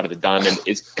left side of the diamond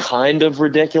is kind of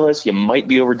ridiculous. You might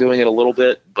be overdoing it a little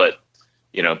bit, but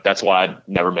that's why I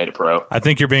never made it pro. I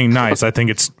think you're being nice. I think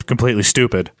it's completely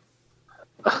stupid.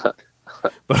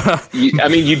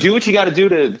 You do what you got to do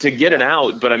to get it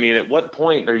out, but I mean, at what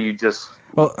point are you just?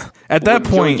 Well, at that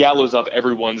point, Gallows up,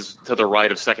 everyone's to the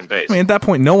right of second base. I mean, at that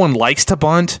point, no one likes to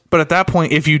bunt, but at that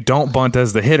point, if you don't bunt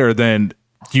as the hitter, then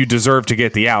you deserve to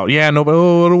get the out. Yeah, no, but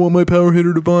I don't want my power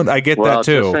hitter to bunt. I get that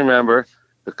too. Just remember,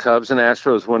 the Cubs and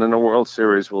Astros winning the World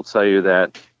Series will tell you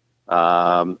that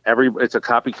it's a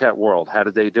copycat world. How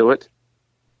did they do it?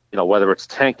 Whether it's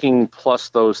tanking plus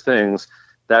those things,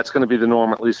 that's going to be the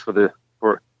norm, at least for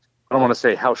I don't want to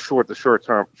say how short the short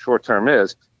term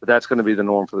is, but that's going to be the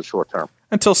norm for the short term.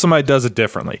 Until somebody does it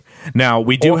differently. Now,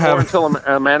 we do or have... until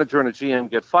a manager and a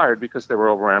GM get fired because they were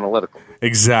over-analytical.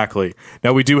 Exactly.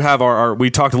 Now, we do have our...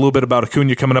 We talked a little bit about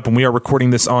Acuna coming up, and we are recording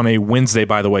this on a Wednesday,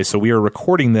 by the way, so we are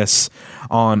recording this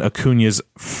on Acuna's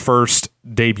first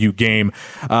debut game.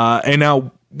 And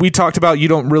now... We talked about you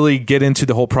don't really get into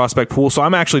the whole prospect pool, so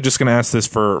I'm actually just going to ask this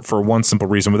for one simple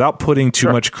reason, without putting too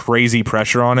much crazy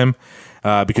pressure on him,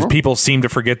 because people seem to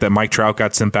forget that Mike Trout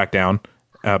got sent back down.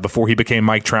 Before he became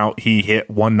Mike Trout, he hit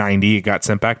 190, he got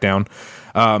sent back down.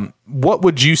 What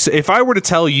would you say, if I were to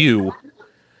tell you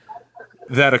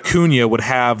that Acuna would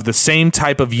have the same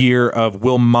type of year of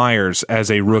Will Myers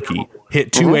as a rookie,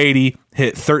 hit 280,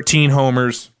 hit 13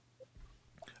 homers,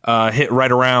 hit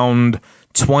right around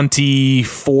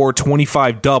 24,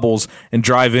 25 doubles and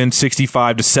drive in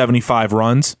 65 to 75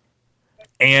 runs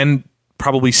and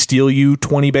probably steal you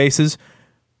 20 bases?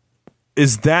 Do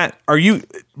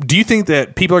you think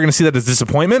that people are going to see that as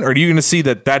disappointment, or are you going to see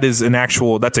that is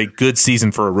that's a good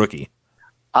season for a rookie?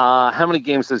 How many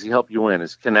games does he help you win?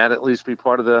 Can that at least be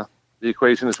part of the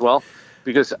equation as well?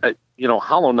 Because,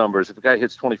 hollow numbers, if a guy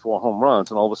hits 24 home runs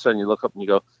and all of a sudden you look up and you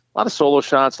go, a lot of solo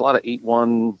shots, a lot of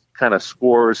 8-1 kind of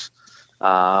scores.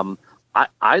 I'll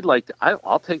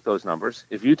take those numbers.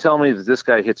 If you tell me that this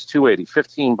guy hits 280,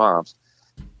 15 bombs,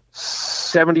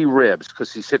 70 ribs,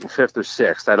 because he's hitting fifth or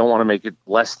sixth, I don't want to make it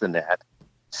less than that,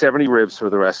 70 ribs for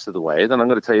the rest of the way, then I'm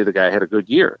going to tell you the guy had a good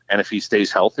year. And if he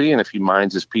stays healthy and if he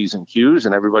minds his P's and Q's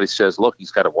and everybody says, look, he's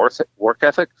got a work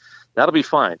ethic, that'll be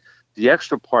fine. The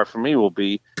extra part for me will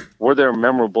be, were there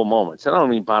memorable moments? And I don't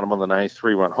mean bottom of the ninth,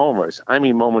 3-run homers. I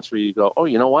mean moments where you go, oh,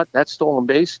 you know what? That stolen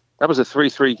base, that was a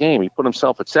 3-3 game. He put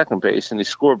himself at second base, and he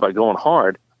scored by going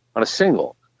hard on a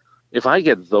single. If I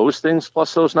get those things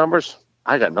plus those numbers,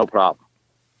 I got no problem.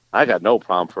 I got no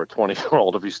problem for a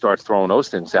 20-year-old if he starts throwing those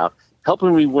things out.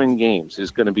 Helping me win games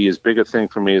is going to be as big a thing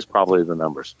for me as probably the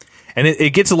numbers. And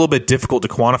it gets a little bit difficult to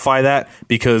quantify that,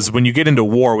 because when you get into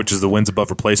WAR, which is the wins above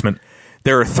replacement,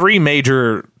 there are three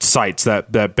major sites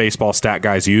that baseball stat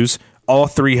guys use. All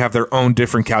three have their own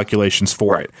different calculations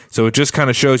for it. So it just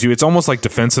kind of shows you, it's almost like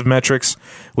defensive metrics,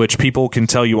 which people can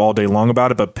tell you all day long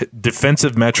about it, but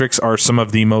defensive metrics are some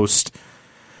of the most,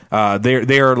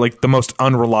 they are like the most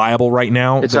unreliable right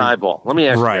now. It's eyeball. Let me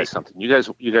ask you guys something.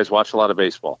 You guys watch a lot of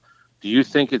baseball. Do you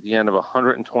think at the end of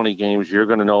 120 games, you're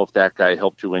going to know if that guy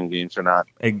helped you win games or not?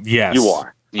 Yes. You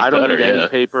are. I don't need any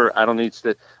paper. I don't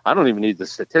even need the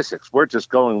statistics. We're just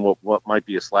going with what might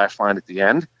be a slash line at the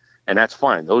end, and that's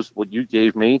fine. Those what you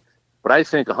gave me, but I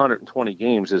think 120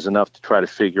 games is enough to try to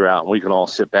figure out, and we can all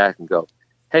sit back and go,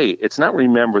 hey, it's not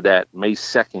remember that May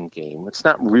 2nd game. It's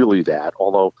not really that,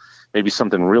 although maybe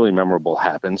something really memorable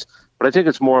happens. But I think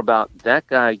it's more about that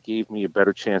guy gave me a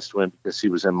better chance to win because he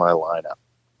was in my lineup.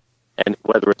 And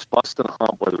whether it's busting a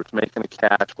hump, whether it's making a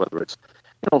catch, whether it's,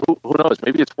 who knows?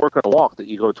 Maybe it's working a walk that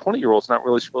you go, 20-year-old's not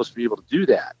really supposed to be able to do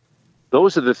that.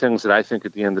 Those are the things that I think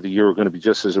at the end of the year are going to be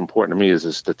just as important to me as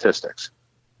the statistics.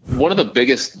 One of the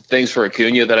biggest things for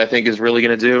Acuna that I think is really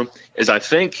going to do is, I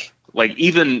think, like,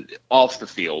 even off the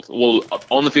field, well,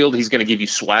 on the field, he's going to give you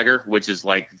swagger, which is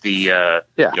like the,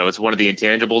 it's one of the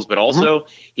intangibles, but also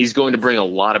he's going to bring a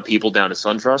lot of people down to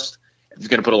SunTrust. He's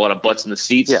going to put a lot of butts in the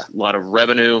seats, a lot of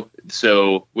revenue.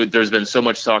 So there's been so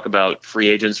much talk about free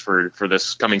agents for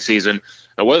this coming season.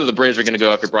 Now, whether the Braves are going to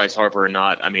go after Bryce Harper or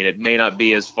not, I mean, it may not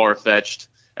be as far-fetched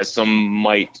as some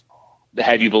might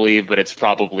have you believe, but it's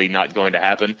probably not going to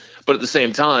happen. But at the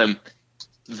same time,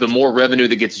 the more revenue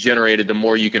that gets generated, the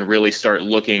more you can really start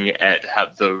looking at how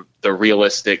the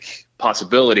realistic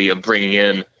possibility of bringing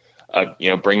in,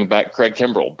 bringing back Craig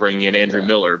Kimbrell, bringing in Andrew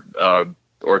Miller,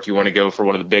 or if you want to go for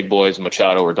one of the big boys,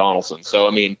 Machado or Donaldson. So,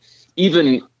 I mean,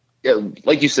 even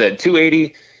like you said,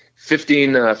 280,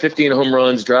 15 home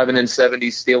runs, driving in 70,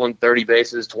 stealing 30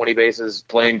 bases, 20 bases,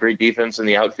 playing great defense in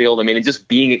the outfield. I mean, and just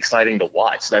being exciting to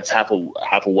watch. That's half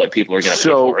of what people are going to pay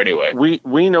for anyway.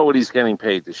 We know what he's getting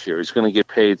paid this year. He's going to get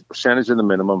paid the percentage of the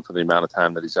minimum for the amount of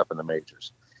time that he's up in the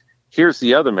majors. Here's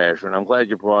the other measure, and I'm glad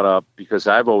you brought up, because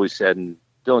I've always said, and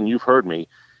Dylan, you've heard me,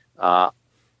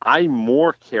 I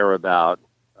more care about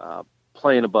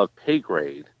playing above pay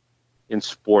grade in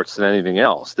sports than anything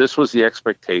else. This was the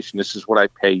expectation. This is what I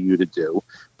pay you to do,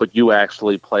 but you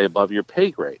actually play above your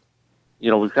pay grade.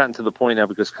 We've gotten to the point now,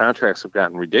 because contracts have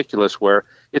gotten ridiculous, where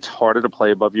it's harder to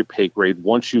play above your pay grade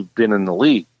once you've been in the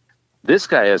league. This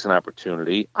guy has an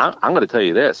opportunity. I'm going to tell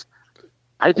you this.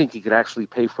 I think he could actually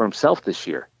pay for himself this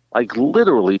year, like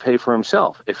literally pay for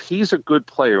himself. If he's a good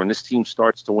player and this team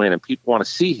starts to win and people want to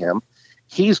see him,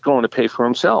 he's going to pay for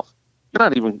himself.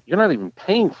 You're not even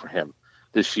paying for him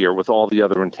this year with all the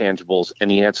other intangibles and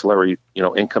the ancillary,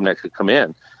 income that could come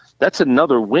in. that's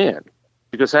another win,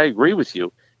 because I agree with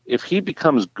you. If he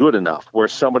becomes good enough where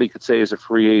somebody could say as a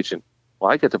free agent,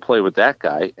 well, I get to play with that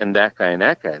guy and that guy and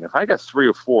that guy. And if I got 3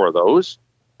 or 4 of those,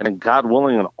 and then God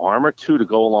willing, an arm or 2 to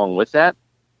go along with that,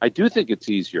 I do think it's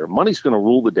easier. Money's going to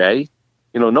rule the day.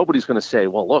 Nobody's going to say,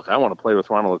 well, look, I want to play with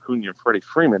Ronald Acuna and Freddie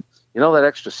Freeman. That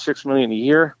extra $6 million a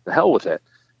year, the hell with it.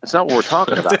 That's not what we're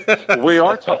talking about.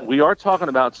 we are talking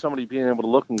about somebody being able to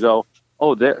look and go,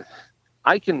 oh,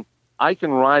 I can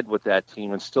ride with that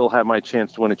team and still have my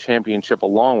chance to win a championship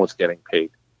along with getting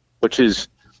paid, which is,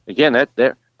 again,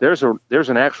 there's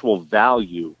an actual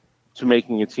value to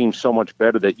making a team so much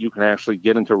better that you can actually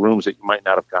get into rooms that you might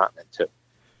not have gotten into.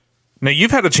 Now,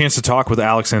 you've had a chance to talk with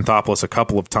Alex Anthopoulos a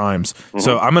couple of times,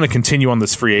 so I'm going to continue on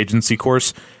this free agency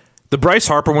course. The Bryce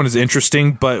Harper one is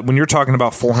interesting, but when you're talking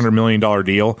about $400 million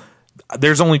deal,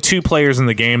 there's only 2 players in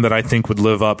the game that I think would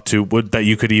live up to that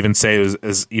you could even say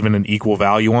is even an equal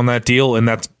value on that deal, and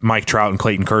that's Mike Trout and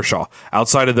Clayton Kershaw.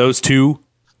 Outside of those 2,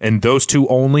 and those 2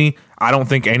 only, I don't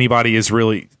think anybody is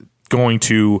really going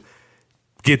to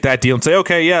get that deal and say,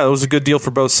 okay, yeah, it was a good deal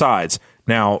for both sides.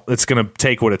 Now, it's going to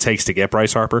take what it takes to get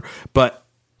Bryce Harper, but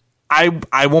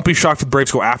I won't be shocked if the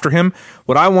Braves go after him.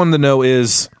 What I wanted to know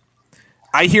is,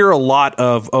 I hear a lot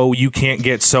of, oh, you can't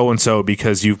get so-and-so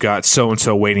because you've got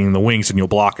so-and-so waiting in the wings and you'll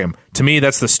block him. To me,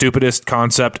 that's the stupidest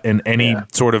concept in any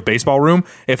sort of baseball room.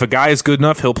 If a guy is good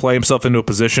enough, he'll play himself into a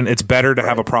position. It's better to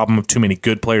have a problem of too many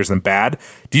good players than bad.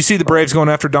 Do you see the Braves going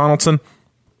after Donaldson?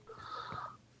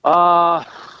 I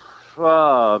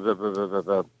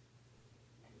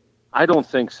don't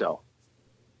think so.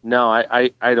 No, I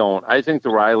don't. I think the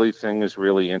Riley thing is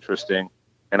really interesting.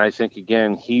 And I think,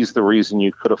 again, he's the reason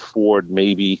you could afford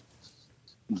maybe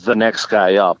the next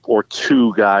guy up or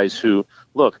 2 guys who,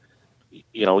 look,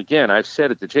 again, I've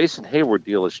said it, the Jason Hayward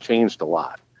deal has changed a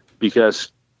lot,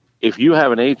 because if you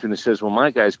have an agent that says, well, my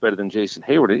guy's better than Jason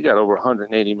Hayward, and he got over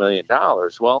 $180 million,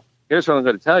 well, here's what I'm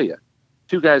going to tell you.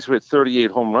 2 guys who hit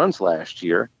 38 home runs last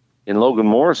year in Logan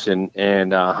Morrison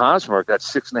and Hosmer got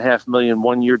 $6.5 million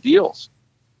one-year deals.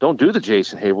 Don't do the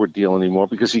Jason Hayward deal anymore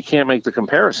because you can't make the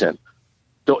comparison.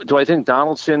 Do I think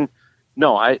Donaldson?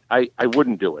 No, I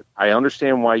wouldn't do it. I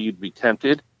understand why you'd be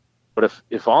tempted, but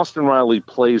if Austin Riley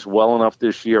plays well enough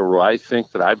this year where I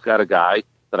think that I've got a guy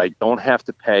that I don't have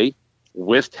to pay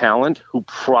with talent, who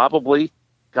probably,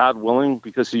 God willing,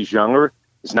 because he's younger,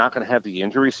 is not going to have the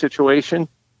injury situation,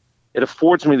 it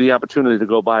affords me the opportunity to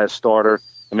go buy a starter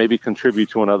and maybe contribute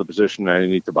to another position that I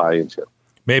need to buy into.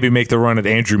 Maybe make the run at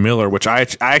Andrew Miller, which I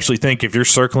actually think if you're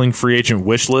circling free agent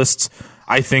wish lists,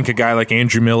 I think a guy like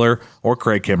Andrew Miller or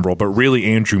Craig Kimbrell, but really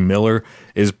Andrew Miller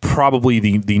is probably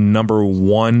the number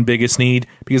 1 biggest need,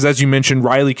 because as you mentioned,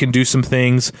 Riley can do some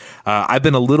things. I've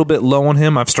been a little bit low on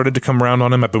him. I've started to come around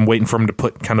on him. I've been waiting for him to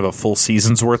put kind of a full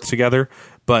season's worth together,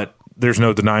 but there's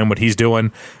no denying what he's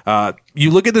doing. You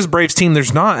look at this Braves team,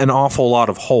 there's not an awful lot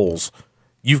of holes.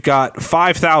 You've got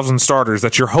 5,000 starters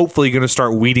that you're hopefully going to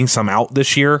start weeding some out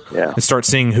this year and start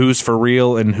seeing who's for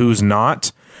real and who's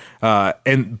not.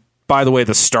 And by the way,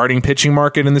 the starting pitching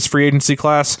market in this free agency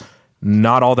class,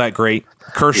 not all that great.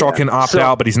 Kershaw can opt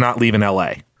out, but he's not leaving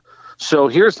L.A. So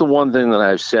here's the one thing that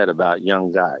I've said about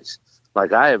young guys.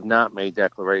 Like, I have not made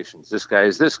declarations. This guy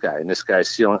is this guy, and this guy's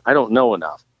ceiling. I don't know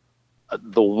enough.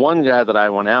 The one guy that I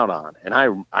went out on, and I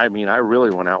really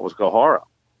went out, was Gohara.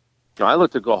 I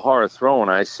looked at Gohara throw and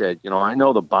I said, I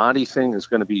know the body thing is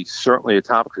going to be certainly a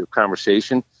topic of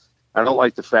conversation. I don't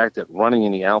like the fact that running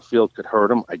in the outfield could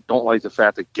hurt him. I don't like the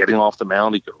fact that getting off the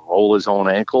mound, he could roll his own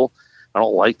ankle. I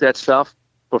don't like that stuff.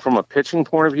 But from a pitching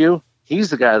point of view, he's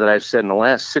the guy that I've said in the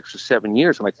last 6 or 7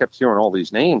 years, when I kept hearing all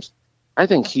these names, I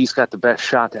think he's got the best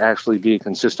shot to actually be a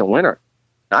consistent winner.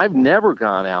 Now, I've never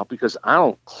gone out because I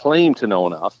don't claim to know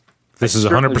enough. This is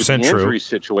 100% true. Injury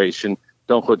situation,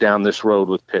 don't go down this road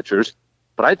with pitchers.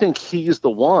 But I think he's the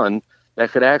one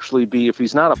that could actually be, if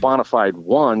he's not a bona fide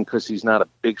 1 because he's not a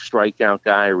big strikeout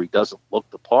guy or he doesn't look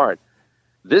the part,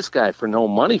 this guy for no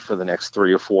money for the next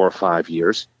 3 or 4 or 5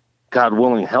 years, God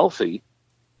willing healthy,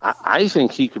 I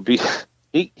think he could be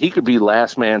he could be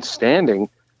last man standing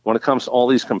when it comes to all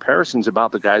these comparisons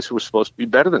about the guys who were supposed to be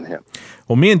better than him.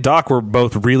 Well, me and Doc were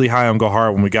both really high on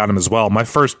Gohara when we got him as well. My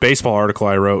first baseball article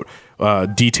I wrote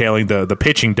detailing the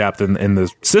pitching depth in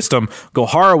the system,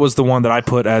 Gohara was the one that I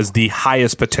put as the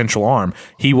highest potential arm.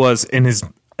 He was, in his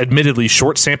admittedly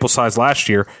short sample size last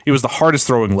year, he was the hardest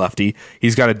throwing lefty.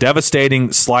 He's got a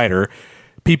devastating slider.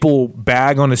 People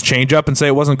bag on his changeup and say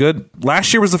it wasn't good.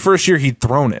 Last year was the first year he'd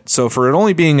thrown it. So for it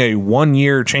only being a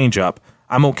 1-year changeup,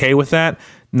 I'm okay with that.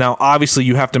 Now, obviously,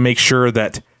 you have to make sure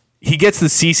that he gets the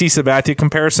CC Sabathia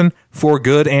comparison for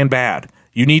good and bad.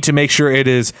 You need to make sure it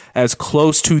is as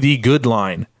close to the good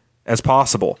line as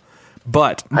possible.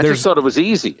 But I just thought it was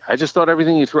easy. I just thought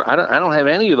everything he threw. I don't have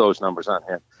any of those numbers on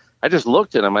him. I just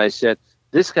looked at him and I said,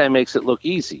 this guy makes it look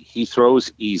easy. He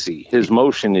throws easy. His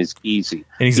motion is easy.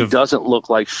 And he doesn't look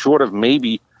like, short of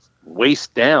maybe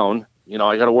waist down,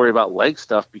 I got to worry about leg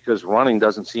stuff because running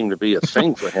doesn't seem to be a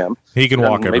thing for him. He can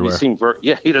walk everywhere.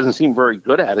 He doesn't seem very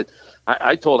good at it.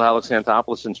 I told Alex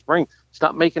Anthopoulos in spring,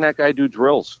 stop making that guy do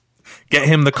drills. Get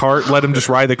him the cart. Let him just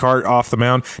ride the cart off the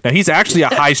mound. Now, he's actually a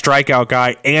high strikeout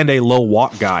guy and a low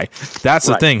walk guy. That's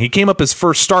the thing. He came up his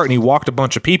first start and he walked a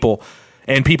bunch of people,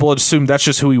 and people assumed that's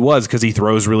just who he was because he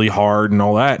throws really hard and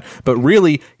all that. But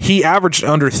really, he averaged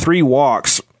under 3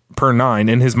 walks per 9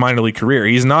 in his minor league career.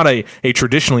 He's not a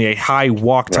traditionally a high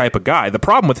walk type of guy. The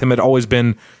problem with him had always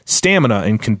been stamina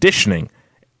and conditioning,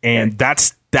 and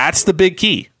that's the big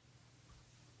key.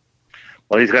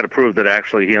 Well, he's got to prove that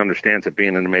actually he understands that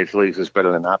being in the major leagues is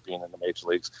better than not being in the major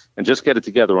leagues, and just get it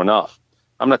together enough.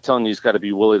 I'm not telling you he's got to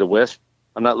be Willie the Wisp.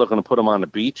 I'm not looking to put him on the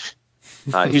beach.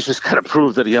 He's just got to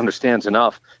prove that he understands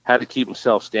enough how to keep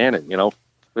himself standing.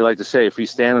 We like to say if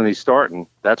he's standing, he's starting.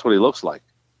 That's what he looks like.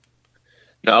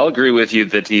 No, I'll agree with you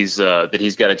that he's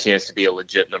got a chance to be a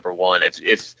legit number one.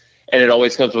 If and it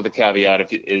always comes with a caveat if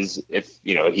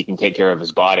he can take care of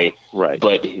his body. Right.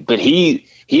 But he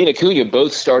and Acuna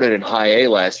both started in high A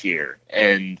last year,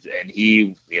 and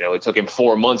he it took him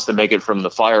 4 months to make it from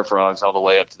the Fire Frogs all the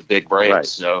way up to the Big Braves. Right.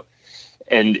 So,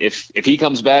 and if he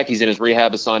comes back, he's in his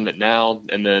rehab assignment now,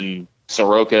 and then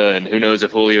Soroka, and who knows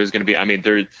if Julio is going to be. I mean,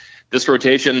 this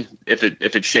rotation, if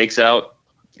it shakes out,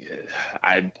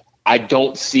 I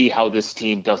don't see how this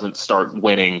team doesn't start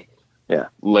winning. Yeah,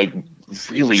 like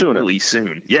really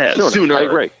soon. Yeah, sooner. I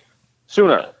agree.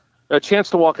 Sooner. A chance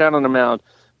to walk out on the mound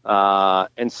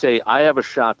and say, I have a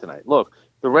shot tonight. Look,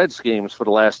 the Reds games for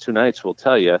the last 2 nights will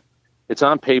tell you, it's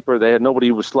on paper. They had nobody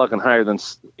who was slugging higher than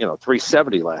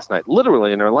 370 last night.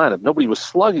 Literally in their lineup, nobody was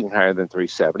slugging higher than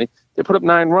 370. They put up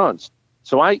 9 runs.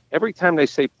 So every time they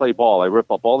say play ball, I rip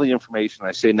up all the information.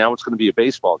 I say now it's going to be a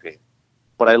baseball game.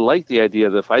 But I like the idea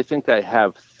that if I think I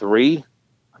have 3,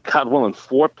 God willing,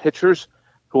 4 pitchers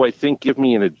who I think give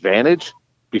me an advantage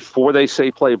before they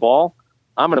say play ball,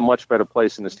 I'm in a much better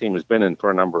place than this team has been in for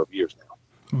a number of years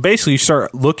now. Basically, you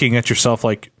start looking at yourself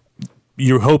like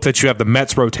you hope that you have the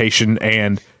Mets rotation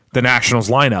and the Nationals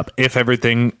lineup if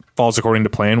everything falls according to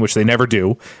plan, which they never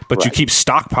do. But you keep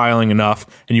stockpiling enough,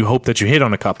 and you hope that you hit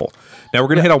on a couple. Now, we're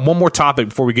going to hit on one more topic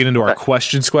before we get into our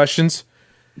questions.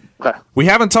 Okay. We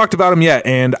haven't talked about him yet,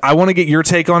 and I want to get your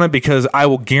take on it because I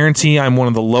will guarantee I'm one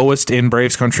of the lowest in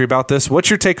Braves country about this. What's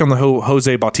your take on the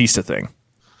Jose Bautista thing?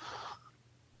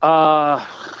 So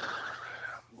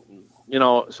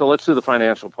let's do the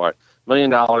financial part. $1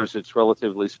 million, it's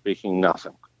relatively speaking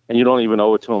nothing. And you don't even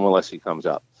owe it to him unless he comes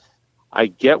up. I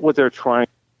get what they're trying.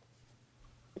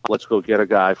 Let's go get a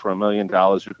guy for $1 million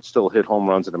who can still hit home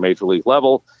runs at a major league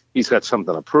level. He's got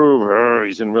something to prove.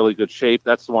 He's in really good shape.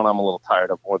 That's the one I'm a little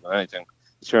tired of more than anything.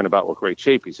 He's hearing about what great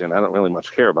shape he's in. I don't really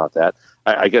much care about that.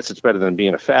 I guess it's better than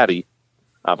being a fatty,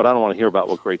 but I don't want to hear about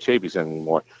what great shape he's in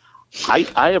anymore.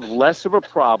 I have less of a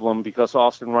problem because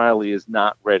Austin Riley is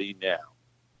not ready now.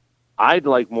 I'd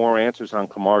like more answers on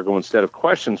Camargo instead of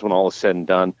questions when all is said and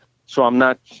done. So I'm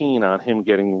not keen on him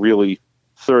getting really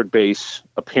third base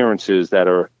appearances that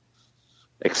are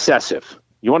excessive.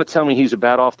 You want to tell me he's a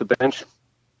bat off the bench?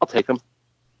 I'll take him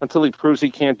until he proves he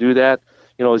can't do that.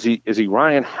 Is he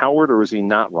Ryan Howard or is he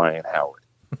not Ryan Howard?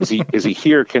 Is he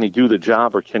here? Can he do the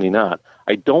job or can he not?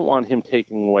 I don't want him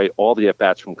taking away all the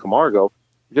at-bats from Camargo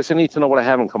because I need to know what I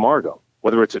have in Camargo,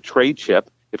 whether it's a trade chip,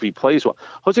 if he plays well.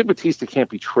 Jose Bautista can't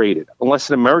be traded unless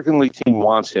an American League team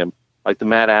wants him, like the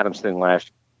Matt Adams thing last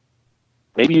year.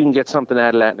 Maybe you can get something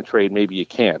out of that in a trade. Maybe you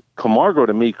can't. Camargo,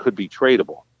 to me, could be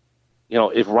tradable.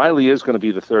 If Riley is going to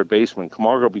be the third baseman,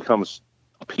 Camargo becomes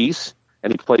a piece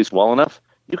and he plays well enough,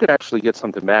 you could actually get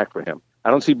something back for him.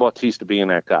 I don't see Bautista being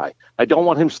that guy. I don't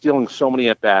want him stealing so many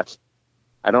at-bats.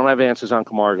 I don't have answers on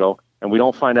Camargo, and we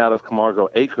don't find out if Camargo,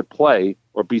 A, could play,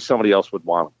 or B, somebody else would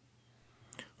want him.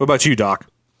 What about you, Doc?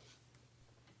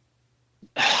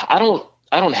 I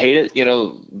don't hate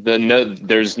it.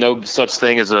 There's no such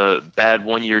thing as a bad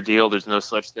 1-year deal. There's no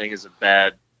such thing as a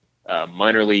bad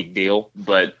minor league deal.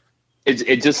 But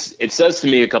it says to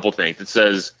me a couple things. It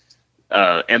says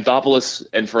Anthopoulos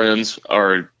and friends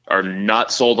are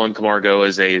not sold on Camargo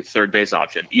as a third base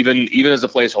option, even as a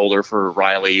placeholder for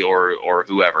Riley or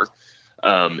whoever.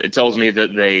 It tells me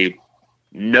that they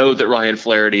know that Ryan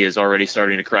Flaherty is already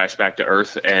starting to crash back to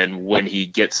earth, and when he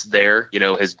gets there,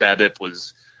 his BABIP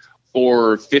was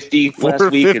 450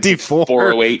 last week. It's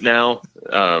 408 now.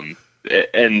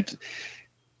 And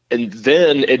And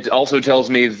then it also tells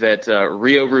me that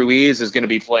Rio Ruiz is going to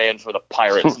be playing for the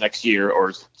Pirates next year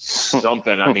or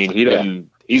something. I mean, he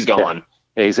doesn't. He's gone.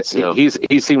 Yeah,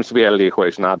 he seems to be out of the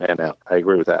equation, not man out. I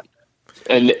agree with that.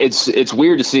 And it's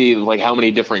weird to see like how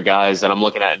many different guys that I'm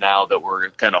looking at now that were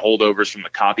kind of holdovers from the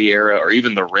Copy era or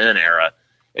even the Wren era,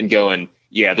 and going,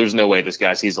 yeah, there's no way this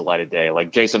guy sees the light of day.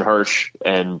 Like Jason Hirsch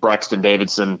and Braxton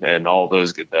Davidson and all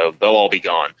those, they'll all be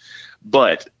gone.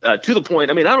 But to the point,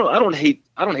 I mean, I don't hate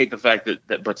the fact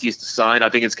that Bautista signed. I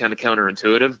think it's kind of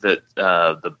counterintuitive that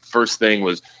the first thing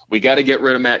was we got to get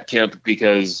rid of Matt Kemp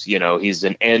because he's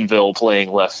an anvil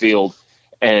playing left field,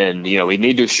 and we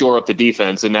need to shore up the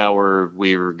defense. And now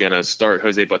we're gonna start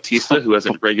Jose Bautista, who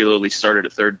hasn't regularly started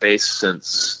at third base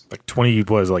since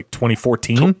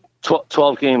 2014.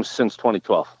 12 games since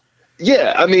 2012.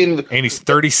 Yeah, I mean, and he's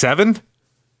 37.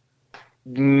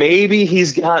 Maybe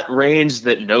he's got range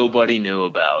that nobody knew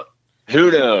about. Who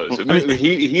knows?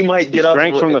 He might get up.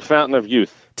 Drank from the fountain of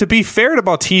youth. To be fair to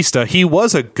Bautista, he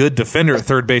was a good defender at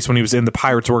third base when he was in the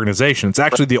Pirates organization. It's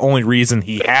actually the only reason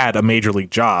he had a major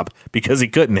league job, because he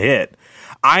couldn't hit.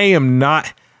 I am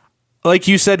not, like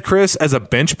you said, Chris, as a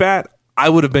bench bat, I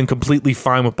would have been completely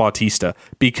fine with Bautista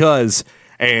because,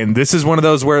 and this is one of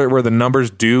those where the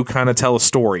numbers do kind of tell a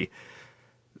story.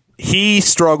 He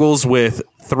struggles with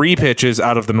 3 pitches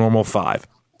out of the normal 5.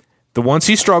 The ones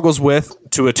he struggles with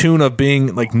to a tune of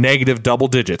being like negative double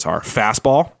digits are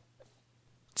fastball,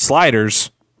 sliders,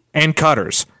 and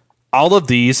cutters. All of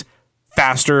these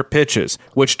faster pitches,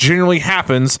 which generally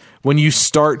happens when you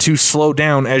start to slow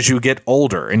down as you get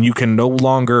older and you can no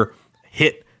longer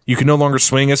hit, you can no longer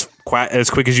swing as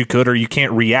quick as you could, or you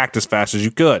can't react as fast as you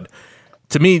could.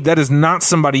 To me, that is not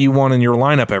somebody you want in your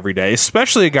lineup every day,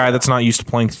 especially a guy that's not used to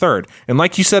playing third. And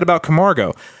like you said about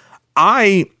Camargo,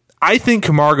 I think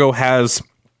Camargo has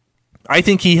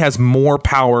more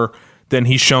power than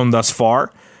he's shown thus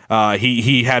far.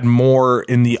 He had more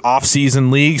in the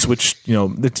offseason leagues, which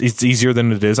it's easier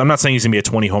than it is. I'm not saying he's gonna be a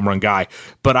 20 home run guy,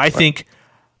 but I think,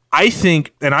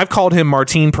 and I've called him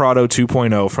Martin Prado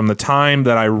 2.0 from the time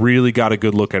that I really got a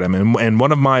good look at him. And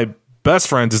one of my best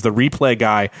friends is the replay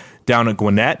guy down at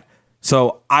Gwinnett.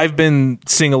 So I've been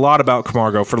seeing a lot about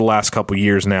Camargo for the last couple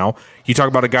years now. You talk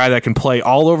about a guy that can play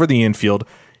all over the infield.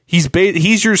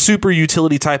 He's your super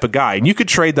utility type of guy, and you could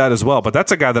trade that as well, but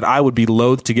that's a guy that I would be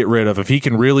loath to get rid of if he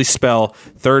can really spell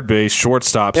third base,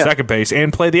 shortstop, second base,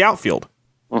 and play the outfield.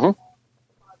 Mm-hmm.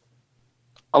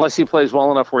 Unless he plays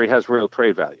well enough where he has real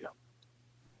trade value.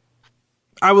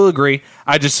 I will agree.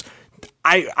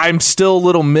 I'm still a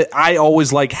little. I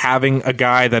always like having a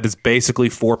guy that is basically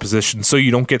 4 positions, so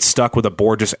you don't get stuck with a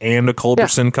Borges and a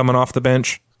Culberson coming off the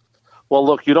bench. Well,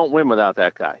 look, you don't win without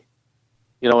that guy.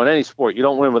 In any sport, you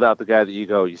don't win without the guy that you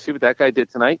go, you see what that guy did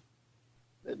tonight?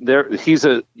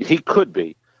 He could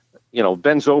be.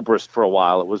 Ben Zobrist for a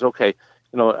while, it was okay.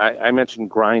 I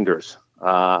mentioned grinders.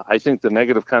 I think the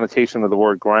negative connotation of the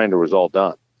word grinder was all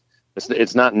done.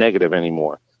 It's not negative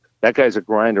anymore. That guy's a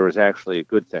grinder is actually a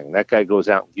good thing. That guy goes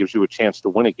out and gives you a chance to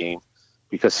win a game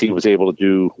because he was able to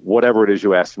do whatever it is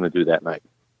you asked him to do that night.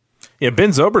 Yeah, Ben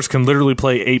Zobrist can literally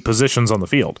play 8 positions on the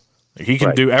field. He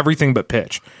can do everything but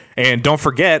pitch. And don't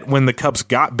forget, when the Cubs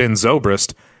got Ben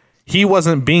Zobrist, he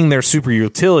wasn't being their super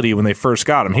utility when they first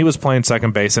got him. He was playing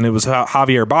second base, and it was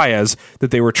Javier Baez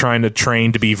that they were trying to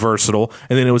train to be versatile,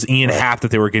 and then it was Ian Happ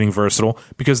that they were getting versatile,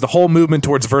 because the whole movement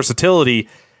towards versatility,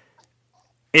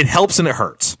 it helps and it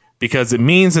hurts, because it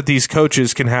means that these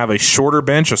coaches can have a shorter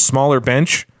bench, a smaller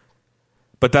bench,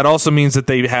 but that also means that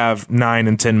they have 9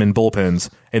 and 10-man bullpens,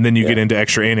 and then you get into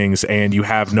extra innings, and you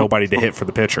have nobody to hit for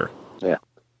the pitcher. Yeah.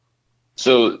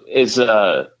 So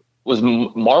was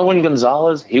Marwin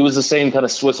Gonzalez? He was the same kind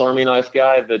of Swiss Army knife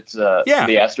guy that the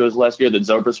Astros last year that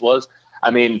Zobrist was. I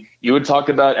mean, you would talk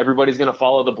about everybody's going to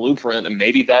follow the blueprint, and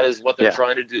maybe that is what they're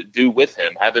trying to do with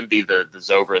him. Have him be the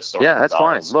Zobrist. Or that's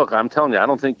fine. Gonzalez. Look, I'm telling you, I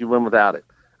don't think you win without it.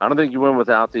 I don't think you win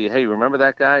without the, hey, remember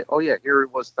that guy? Oh, yeah, here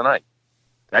it was tonight.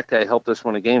 That guy helped us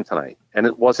win a game tonight. And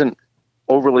it wasn't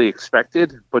overly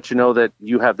expected, but you know that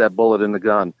you have that bullet in the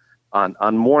gun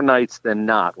on more nights than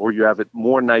not, or you have it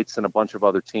more nights than a bunch of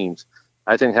other teams.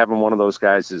 I think having one of those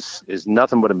guys is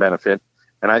nothing but a benefit.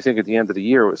 And I think at the end of the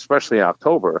year, especially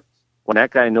October, when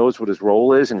that guy knows what his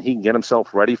role is and he can get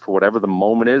himself ready for whatever the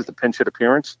moment is, the pinch hit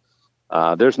appearance,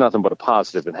 there's nothing but a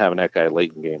positive in having that guy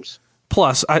late in games.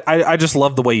 Plus, I just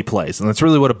love the way he plays, and that's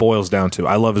really what it boils down to.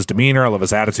 I love his demeanor. I love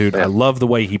his attitude. I love the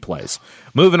way he plays.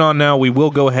 Moving on now, we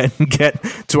will go ahead and get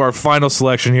to our final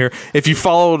selection here. If you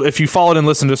followed and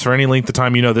listened to us for any length of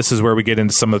time, you know this is where we get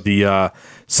into some of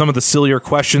the sillier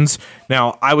questions.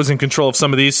 Now, I was in control of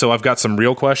some of these, so I've got some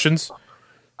real questions.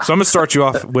 So I'm going to start you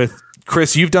off with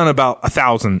Chris, you've done about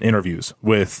 1,000 interviews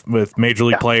with major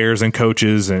league players and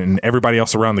coaches and everybody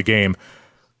else around the game.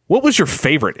 What was your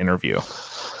favorite interview?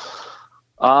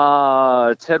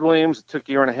 Ted Williams, it took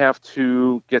a year and a half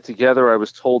to get together. I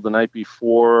was told the night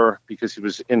before because he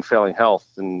was in failing health.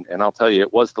 And I'll tell you,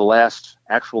 it was the last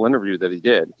actual interview that he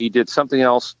did. He did something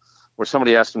else where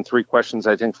somebody asked him 3 questions,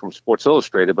 I think, from Sports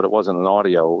Illustrated, but it wasn't an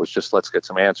audio. It was just, let's get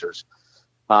some answers.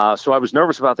 So I was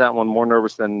nervous about that one, more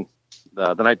nervous than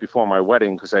the night before my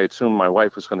wedding, because I assumed my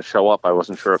wife was going to show up. I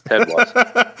wasn't sure if Ted was.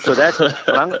 So that's,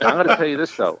 but I'm going to tell you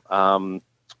this, though.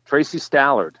 Tracy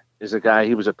Stallard is a guy,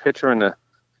 he was a pitcher in the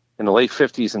late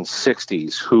 50s and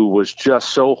 60s who was just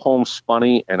so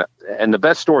homespunny and the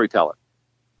best storyteller.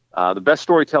 The best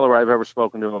storyteller I've ever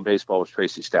spoken to in baseball was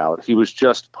Tracy Stallard. He was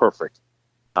just perfect.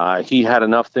 He had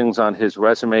enough things on his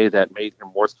resume that made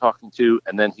him worth talking to,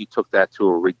 and then he took that to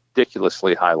a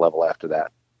ridiculously high level after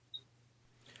that.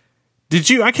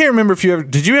 I can't remember if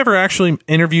did you ever actually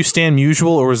interview Stan Musial,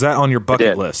 or was that on your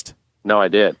bucket list? No, I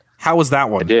did. How was that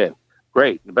one? I did.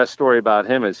 Great. The best story about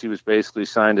him is he was basically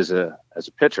signed as a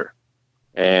pitcher,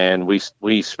 and we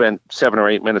spent 7 or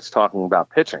 8 minutes talking about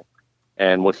pitching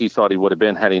and what he thought he would have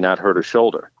been had he not hurt his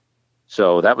shoulder.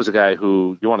 So that was a guy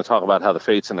who, you want to talk about how the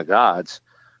fates and the gods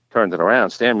turned it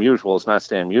around. Stan Musial is not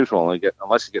Stan Musial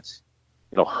unless he gets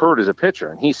hurt as a pitcher.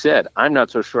 And he said, I'm not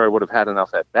so sure I would have had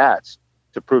enough at bats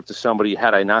to prove to somebody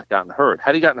had I not gotten hurt.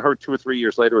 Had he gotten hurt 2 or 3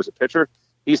 years later as a pitcher,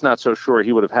 he's not so sure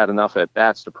he would have had enough at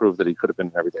bats to prove that he could have been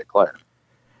an everyday player.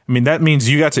 I mean, that means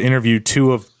you got to interview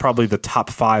 2 of probably the top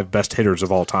 5 best hitters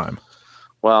of all time.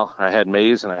 Well, I had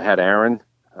Mays and I had Aaron.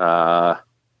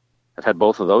 I've had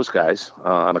both of those guys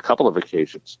on a couple of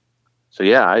occasions. So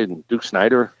yeah, Duke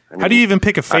Snyder. How do you even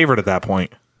pick a favorite at that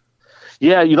point?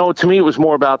 Yeah, to me it was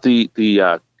more about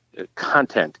the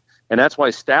content, and that's why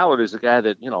Stallard is a guy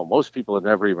that most people have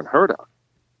never even heard of.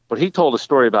 But he told a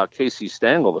story about Casey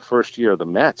Stengel, the first year of the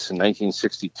Mets in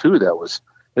 1962. That was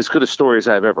as good a story as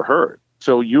I've ever heard.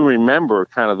 So you remember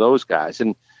kind of those guys,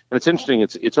 and it's interesting.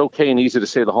 It's okay and easy to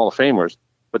say the Hall of Famers,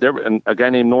 but there a guy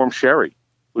named Norm Sherry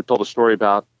who told a story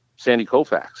about Sandy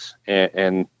Koufax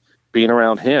and being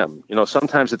around him.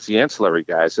 Sometimes it's the ancillary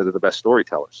guys that are the best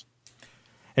storytellers.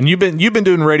 And you've been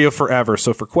doing radio forever.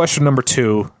 So for question number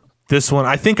 2, this one,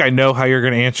 I think I know how you're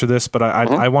going to answer this, but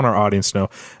I want our audience to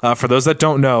know. For those that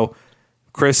don't know,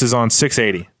 Chris is on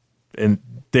 680, and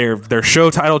their show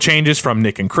title changes from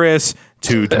Nick and Chris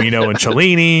to Dimino and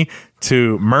Cellini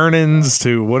to Mernins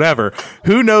to whatever.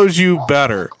 Who knows you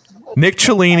better, Nick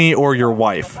Cellini or your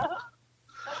wife?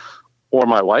 Or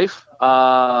my wife?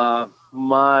 My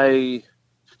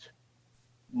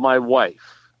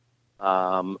wife.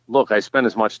 Look, I spent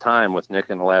as much time with Nick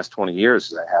in the last 20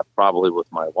 years as I have probably with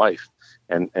my wife.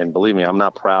 And believe me, I'm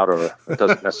not proud, or it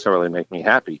doesn't necessarily make me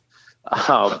happy.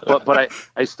 But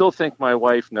I still think my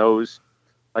wife knows,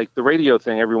 like the radio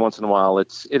thing every once in a while,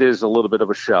 it is a little bit of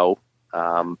a show.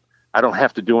 I don't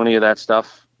have to do any of that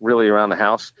stuff really around the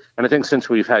house. And I think since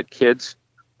we've had kids,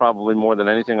 probably more than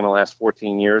anything in the last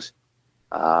 14 years,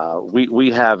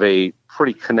 we have a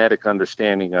pretty kinetic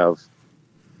understanding of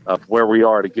where we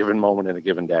are at a given moment in a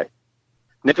given day.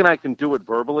 Nick and I can do it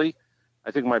verbally.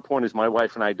 I think my point is my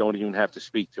wife and I don't even have to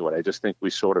speak to it. I just think we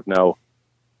sort of know,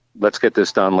 let's get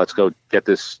this done. Let's go get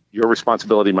this, your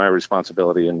responsibility, my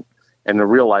responsibility. And the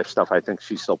real life stuff, I think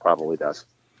she still probably does.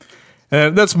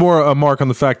 And that's more a mark on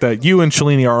the fact that you and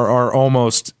Cellini are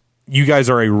almost, you guys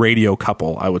are a radio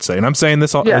couple, I would say. And I'm saying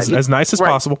this as nice as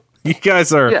possible. You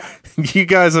guys you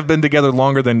guys have been together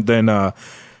longer than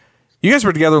you guys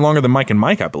were together longer than Mike and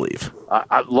Mike, I believe.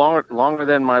 Longer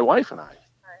than my wife and I.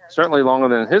 Certainly longer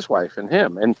than his wife and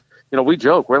him. And, we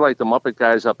joke, we're like the Muppet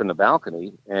guys up in the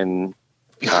balcony, and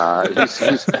he's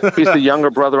the younger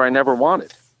brother I never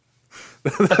wanted.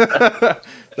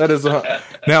 That is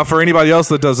now, for anybody else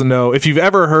that doesn't know, if you've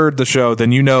ever heard the show,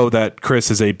 then you know that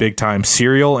Chris is a big-time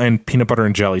cereal and peanut butter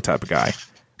and jelly type of guy.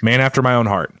 Man after my own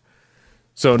heart.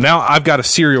 So now I've got a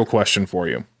cereal question for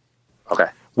you. Okay.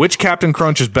 Which Captain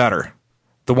Crunch is better?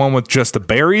 The one with just the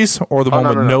berries, or the one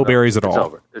with no berries at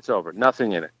all? It's over.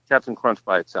 Nothing in it. Captain Crunch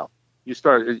by itself. You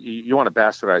want to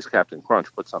bastardize Captain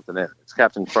Crunch, put something in it. It's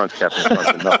Captain Crunch,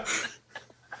 and milk.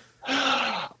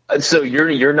 So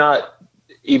you're not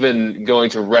even going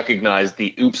to recognize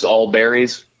the Oops All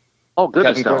Berries? Oh,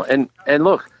 goodness, no. And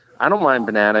look, I don't mind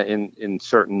banana in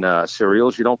certain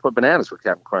cereals. You don't put bananas with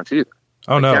Captain Crunch either.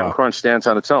 Oh, no. Captain Crunch stands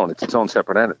on its own. It's its own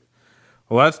separate entity.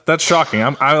 Well, that's shocking.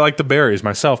 I like the berries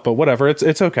myself, but whatever.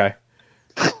 It's okay.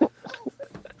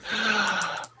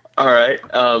 All right.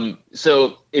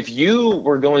 So if you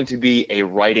were going to be a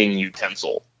writing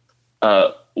utensil,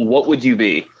 what would you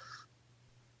be?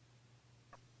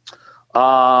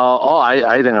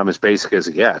 I think I'm as basic as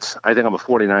it gets. I think I'm a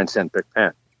 49-cent Bic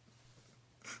pen.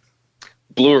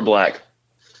 Blue or black?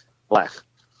 Black.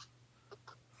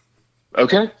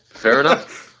 Okay, fair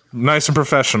enough. Nice and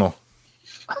professional.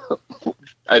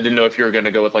 I didn't know if you were going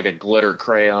to go with like a glitter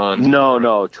crayon.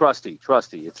 No, trusty.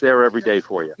 It's there every day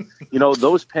for you.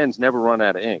 Those pens never run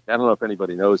out of ink. I don't know if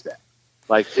anybody knows that.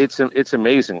 Like, it's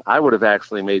amazing. I would have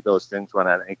actually made those things run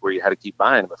out of ink where you had to keep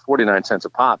buying them at 49 cents a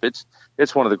pop. It's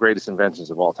one of the greatest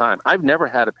inventions of all time. I've never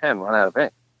had a pen run out of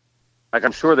ink. Like,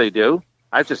 I'm sure they do.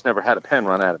 I've just never had a pen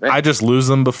run out of ink. I just lose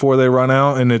them before they run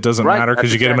out, and it doesn't matter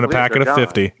because you get them in a packet of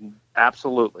 50.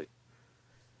 Absolutely.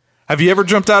 Have you ever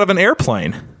jumped out of an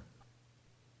airplane?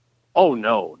 Oh,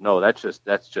 no. That's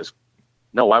just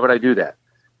no. Why would I do that?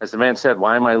 As the man said,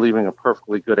 why am I leaving a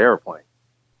perfectly good airplane?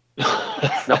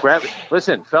 No,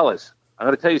 listen, fellas, I'm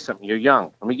going to tell you something. You're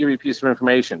young. Let me give you a piece of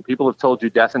information. People have told you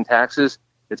death and taxes.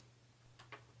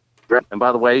 And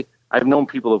by the way, I've known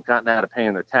people who've gotten out of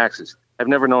paying their taxes. I've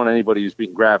never known anybody who's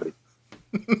beaten gravity.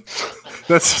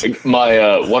 That's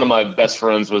my one of my best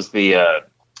friends was the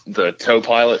tow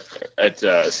pilot at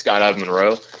Skydive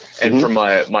Monroe, and for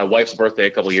my wife's birthday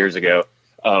a couple years ago,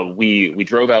 we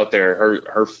drove out there.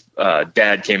 Her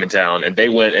dad came in town, and they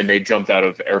went and they jumped out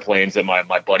of airplanes that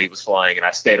my buddy was flying, and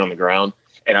I stayed on the ground,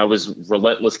 and I was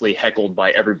relentlessly heckled by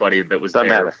everybody that was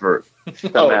there.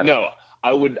 No,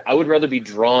 I would rather be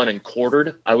drawn and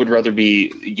quartered. I would rather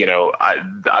be,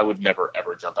 I would never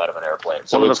ever jump out of an airplane.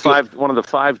 So one of the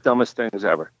five dumbest things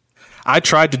ever. I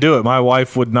tried to do it. My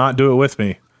wife would not do it with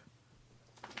me.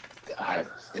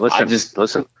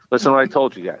 Listen what I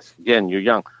told you guys. Again, you're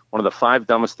young. One of the five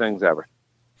dumbest things ever.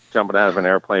 Jumping out of an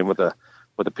airplane with a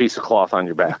piece of cloth on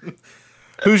your back.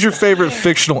 Who's your favorite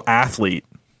fictional athlete?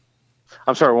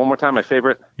 I'm sorry, one more time, my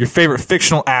favorite? Your favorite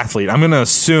fictional athlete. I'm going to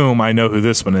assume I know who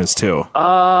this one is, too.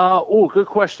 Good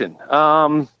question.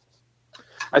 I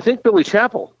think Billy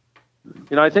Chappell.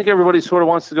 I think everybody sort of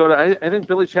wants to go to... I think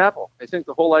Billy Chappell. I think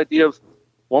the whole idea of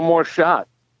one more shot.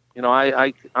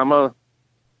 I'm a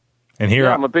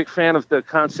big fan of the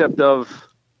concept of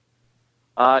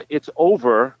it's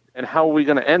over, and how are we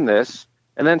going to end this?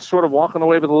 And then sort of walking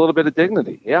away with a little bit of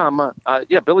dignity. Yeah,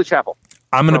 Billy Chappell.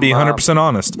 I'm going to be 100%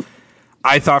 honest.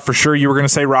 I thought for sure you were going to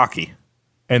say Rocky,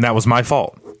 and that was my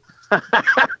fault.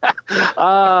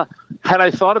 Had I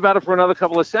thought about it for another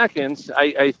couple of seconds,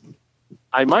 I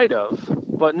might have,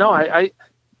 but no.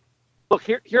 Look.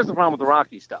 Here's the problem with the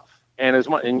Rocky stuff,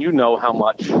 and you know how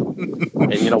much,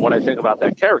 and what I think about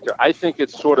that character. I think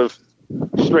it's sort of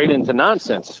straight into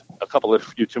nonsense a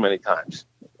few too many times.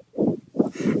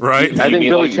 Right. I think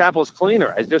Billy Chappell's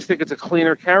cleaner. I just think it's a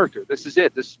cleaner character. This is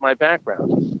it. This is my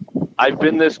background. I've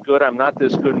been this good. I'm not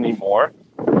this good anymore.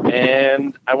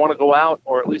 And I want to go out,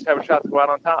 or at least have a shot to go out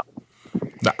on top.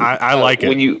 I like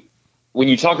it. When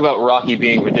you talk about Rocky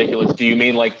being ridiculous, do you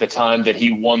mean like the time that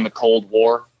he won the Cold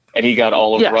War and he got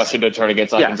all of Russia to turn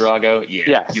against Ivan Drago? Yeah.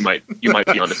 Yes. You might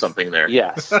be onto something there.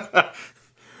 Yes. All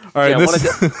right.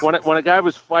 When a guy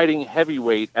was fighting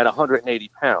heavyweight at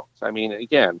 180 pounds, I mean,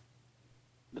 again,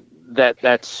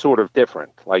 that's sort of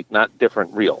different. Like, not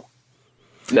different, real.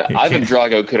 No, Ivan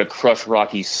Drago could have crushed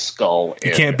Rocky's skull.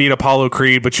 You can't beat Apollo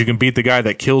Creed, but you can beat the guy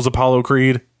that kills Apollo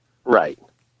Creed. Right.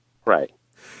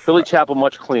 Billy Chappell,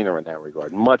 much cleaner in that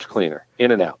regard. Much cleaner.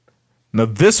 In and out. Now,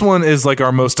 this one is like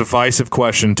our most divisive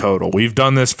question total. We've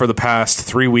done this for the past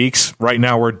 3 weeks. Right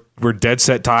now, we're dead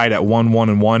set tied at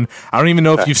 1-1-1. I don't even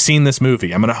know if you've seen this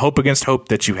movie. I'm going to hope against hope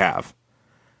that you have.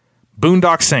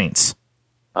 Boondock Saints.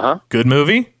 Good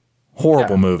movie?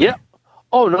 Horrible movie. Yeah.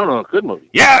 Oh, no. Good movie.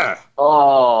 Yeah.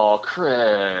 Oh,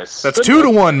 Chris. That's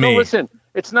 2-1 me. No, listen,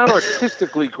 it's not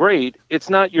artistically great. It's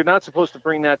not. You're not supposed to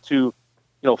bring that to,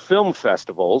 film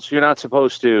festivals. You're not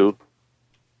supposed to,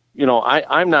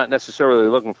 I'm not necessarily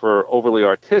looking for overly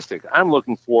artistic. I'm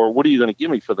looking for, what are you going to give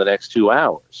me for the next 2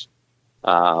 hours?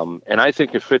 And I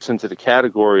think it fits into the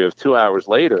category of 2 hours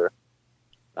later.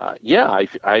 I'm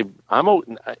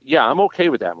okay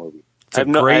with that movie.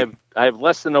 I have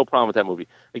less than no problem with that movie.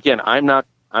 Again, I'm not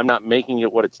making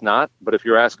it what it's not, but if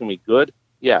you're asking me good,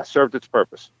 served its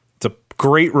purpose. It's a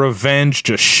great revenge,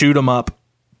 just shoot 'em up.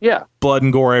 Yeah. Blood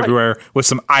and gore everywhere with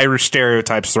some Irish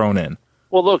stereotypes thrown in.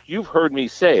 Well, look, you've heard me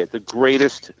say it. The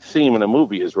greatest theme in a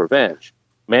movie is revenge.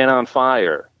 Man on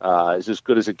Fire is as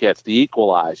good as it gets. The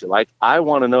Equalizer. Like, I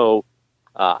want to know,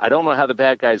 I don't know how the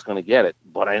bad guy's going to get it,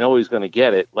 but I know he's going to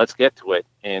get it. Let's get to it.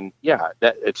 And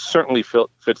that it certainly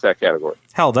fits that category.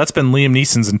 Hell, that's been Liam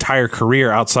Neeson's entire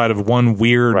career outside of one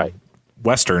weird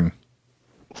Western.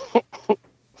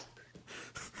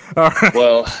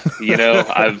 Well,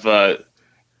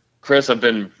 Chris, I've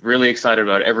been really excited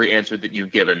about every answer that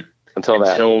you've given.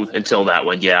 until that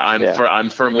one. Yeah, I'm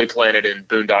firmly planted in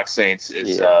Boondock Saints.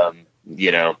 Is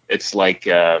it's like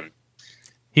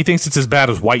he thinks it's as bad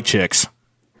as White Chicks.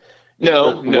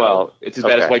 No, well, it's as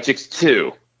bad as White Chicks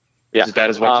 2. Yeah. It's as bad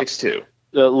as White Chicks 2.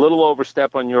 A little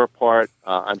overstep on your part.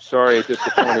 I'm sorry it's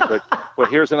disappointing, but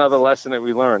here's another lesson that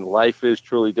we learned. Life is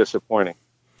truly disappointing.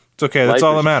 It's okay. That's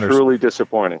all that matters. Truly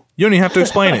disappointing. You don't even have to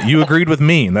explain it. You agreed with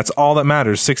me, and that's all that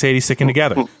matters. 680 sticking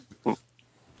together.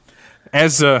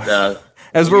 As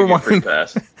we're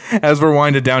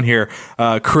winding down here,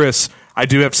 Chris, I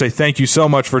do have to say thank you so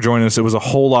much for joining us. It was a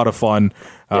whole lot of fun.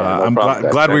 I'm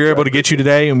glad we were able to get you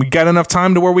today, and we got enough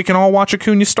time to where we can all watch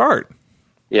Acuna start.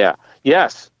 Yeah.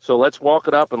 Yes. So let's walk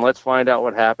it up and let's find out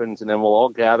what happens, and then we'll all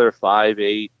gather 5,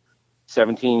 8,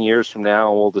 17 years from now,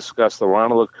 and we'll discuss the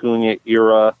Ronald Acuna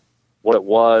era, what it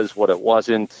was, what it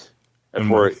wasn't.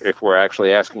 If we're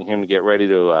actually asking him to get ready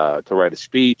to write a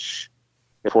speech,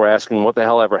 if we're asking what the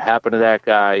hell ever happened to that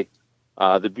guy.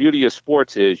 The beauty of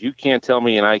sports is you can't tell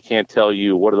me and I can't tell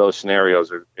you what of those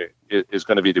scenarios is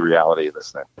going to be the reality of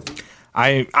this thing.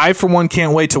 I, for one,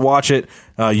 can't wait to watch it.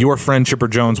 Your friend Chipper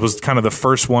Jones was kind of the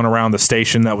first one around the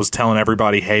station that was telling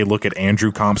everybody, hey, look at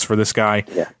Andrew comps for this guy.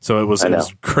 Yeah. So it was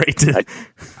great.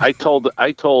 I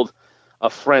told a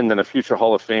friend and a future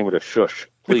Hall of Famer to shush,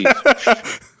 please.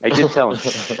 I did tell him.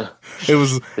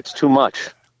 It's too much.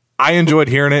 I enjoyed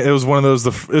hearing it. It was one of those.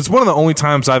 It's one of the only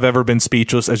times I've ever been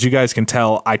speechless. As you guys can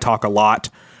tell, I talk a lot.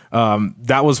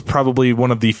 That was probably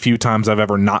one of the few times I've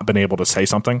ever not been able to say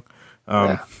something.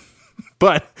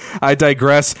 But I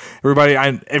digress. Everybody,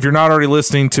 if you're not already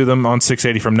listening to them on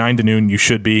 680 from 9 to noon, you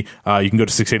should be. You can go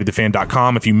to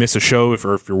 680thefan.com. If you miss a show, if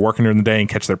you're working during the day and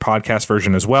catch their podcast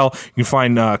version as well, you can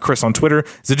find Chris on Twitter.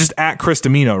 Is it just at Chris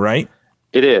Dimino, right?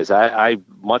 It is. I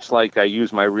much like I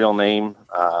use my real name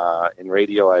in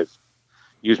radio. I've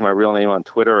used my real name on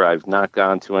Twitter. I've not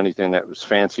gone to anything that was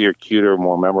fancier, cuter,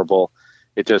 more memorable.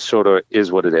 It just sort of is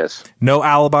what it is. No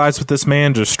alibis with this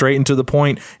man, just straight and to the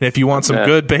point. And if you want some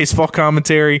good baseball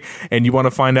commentary and you want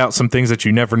to find out some things that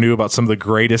you never knew about some of the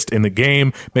greatest in the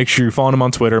game, make sure you're following him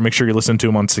on Twitter. Make sure you listen to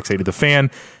him on 680 The Fan.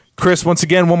 Chris, once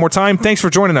again, one more time, thanks for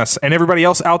joining us. And everybody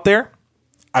else out there,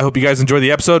 I hope you guys enjoy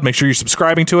the episode. Make sure you're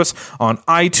subscribing to us on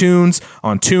iTunes,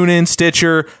 on TuneIn,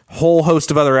 Stitcher, whole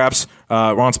host of other apps.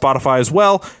 We're on Spotify as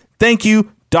well. Thank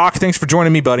you. Doc, thanks for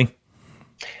joining me, buddy.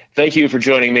 Thank you for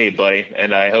joining me, buddy.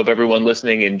 And I hope everyone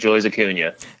listening enjoys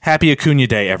Acuna. Happy Acuna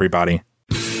Day, everybody.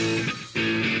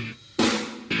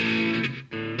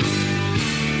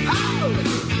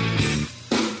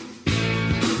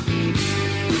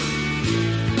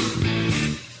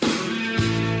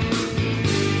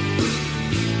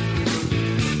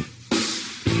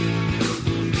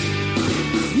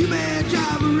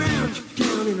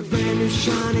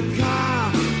 Shiny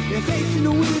car, you're facing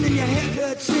the wind and your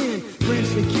haircut's in. Friends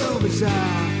think you're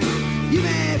bizarre. You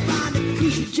may find a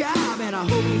cushy job, and I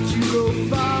hope that you go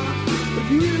far. But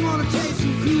if you really want to taste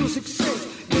some cool success,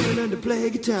 get learn to play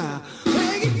guitar.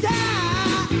 Play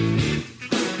guitar. Play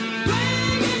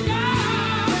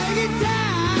guitar. Play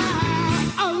guitar.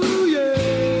 Oh yeah.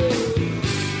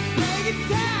 Play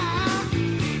guitar.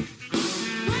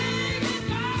 Play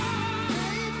guitar.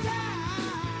 Play guitar.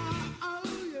 Oh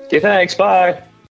yeah. Okay, thanks. Bye.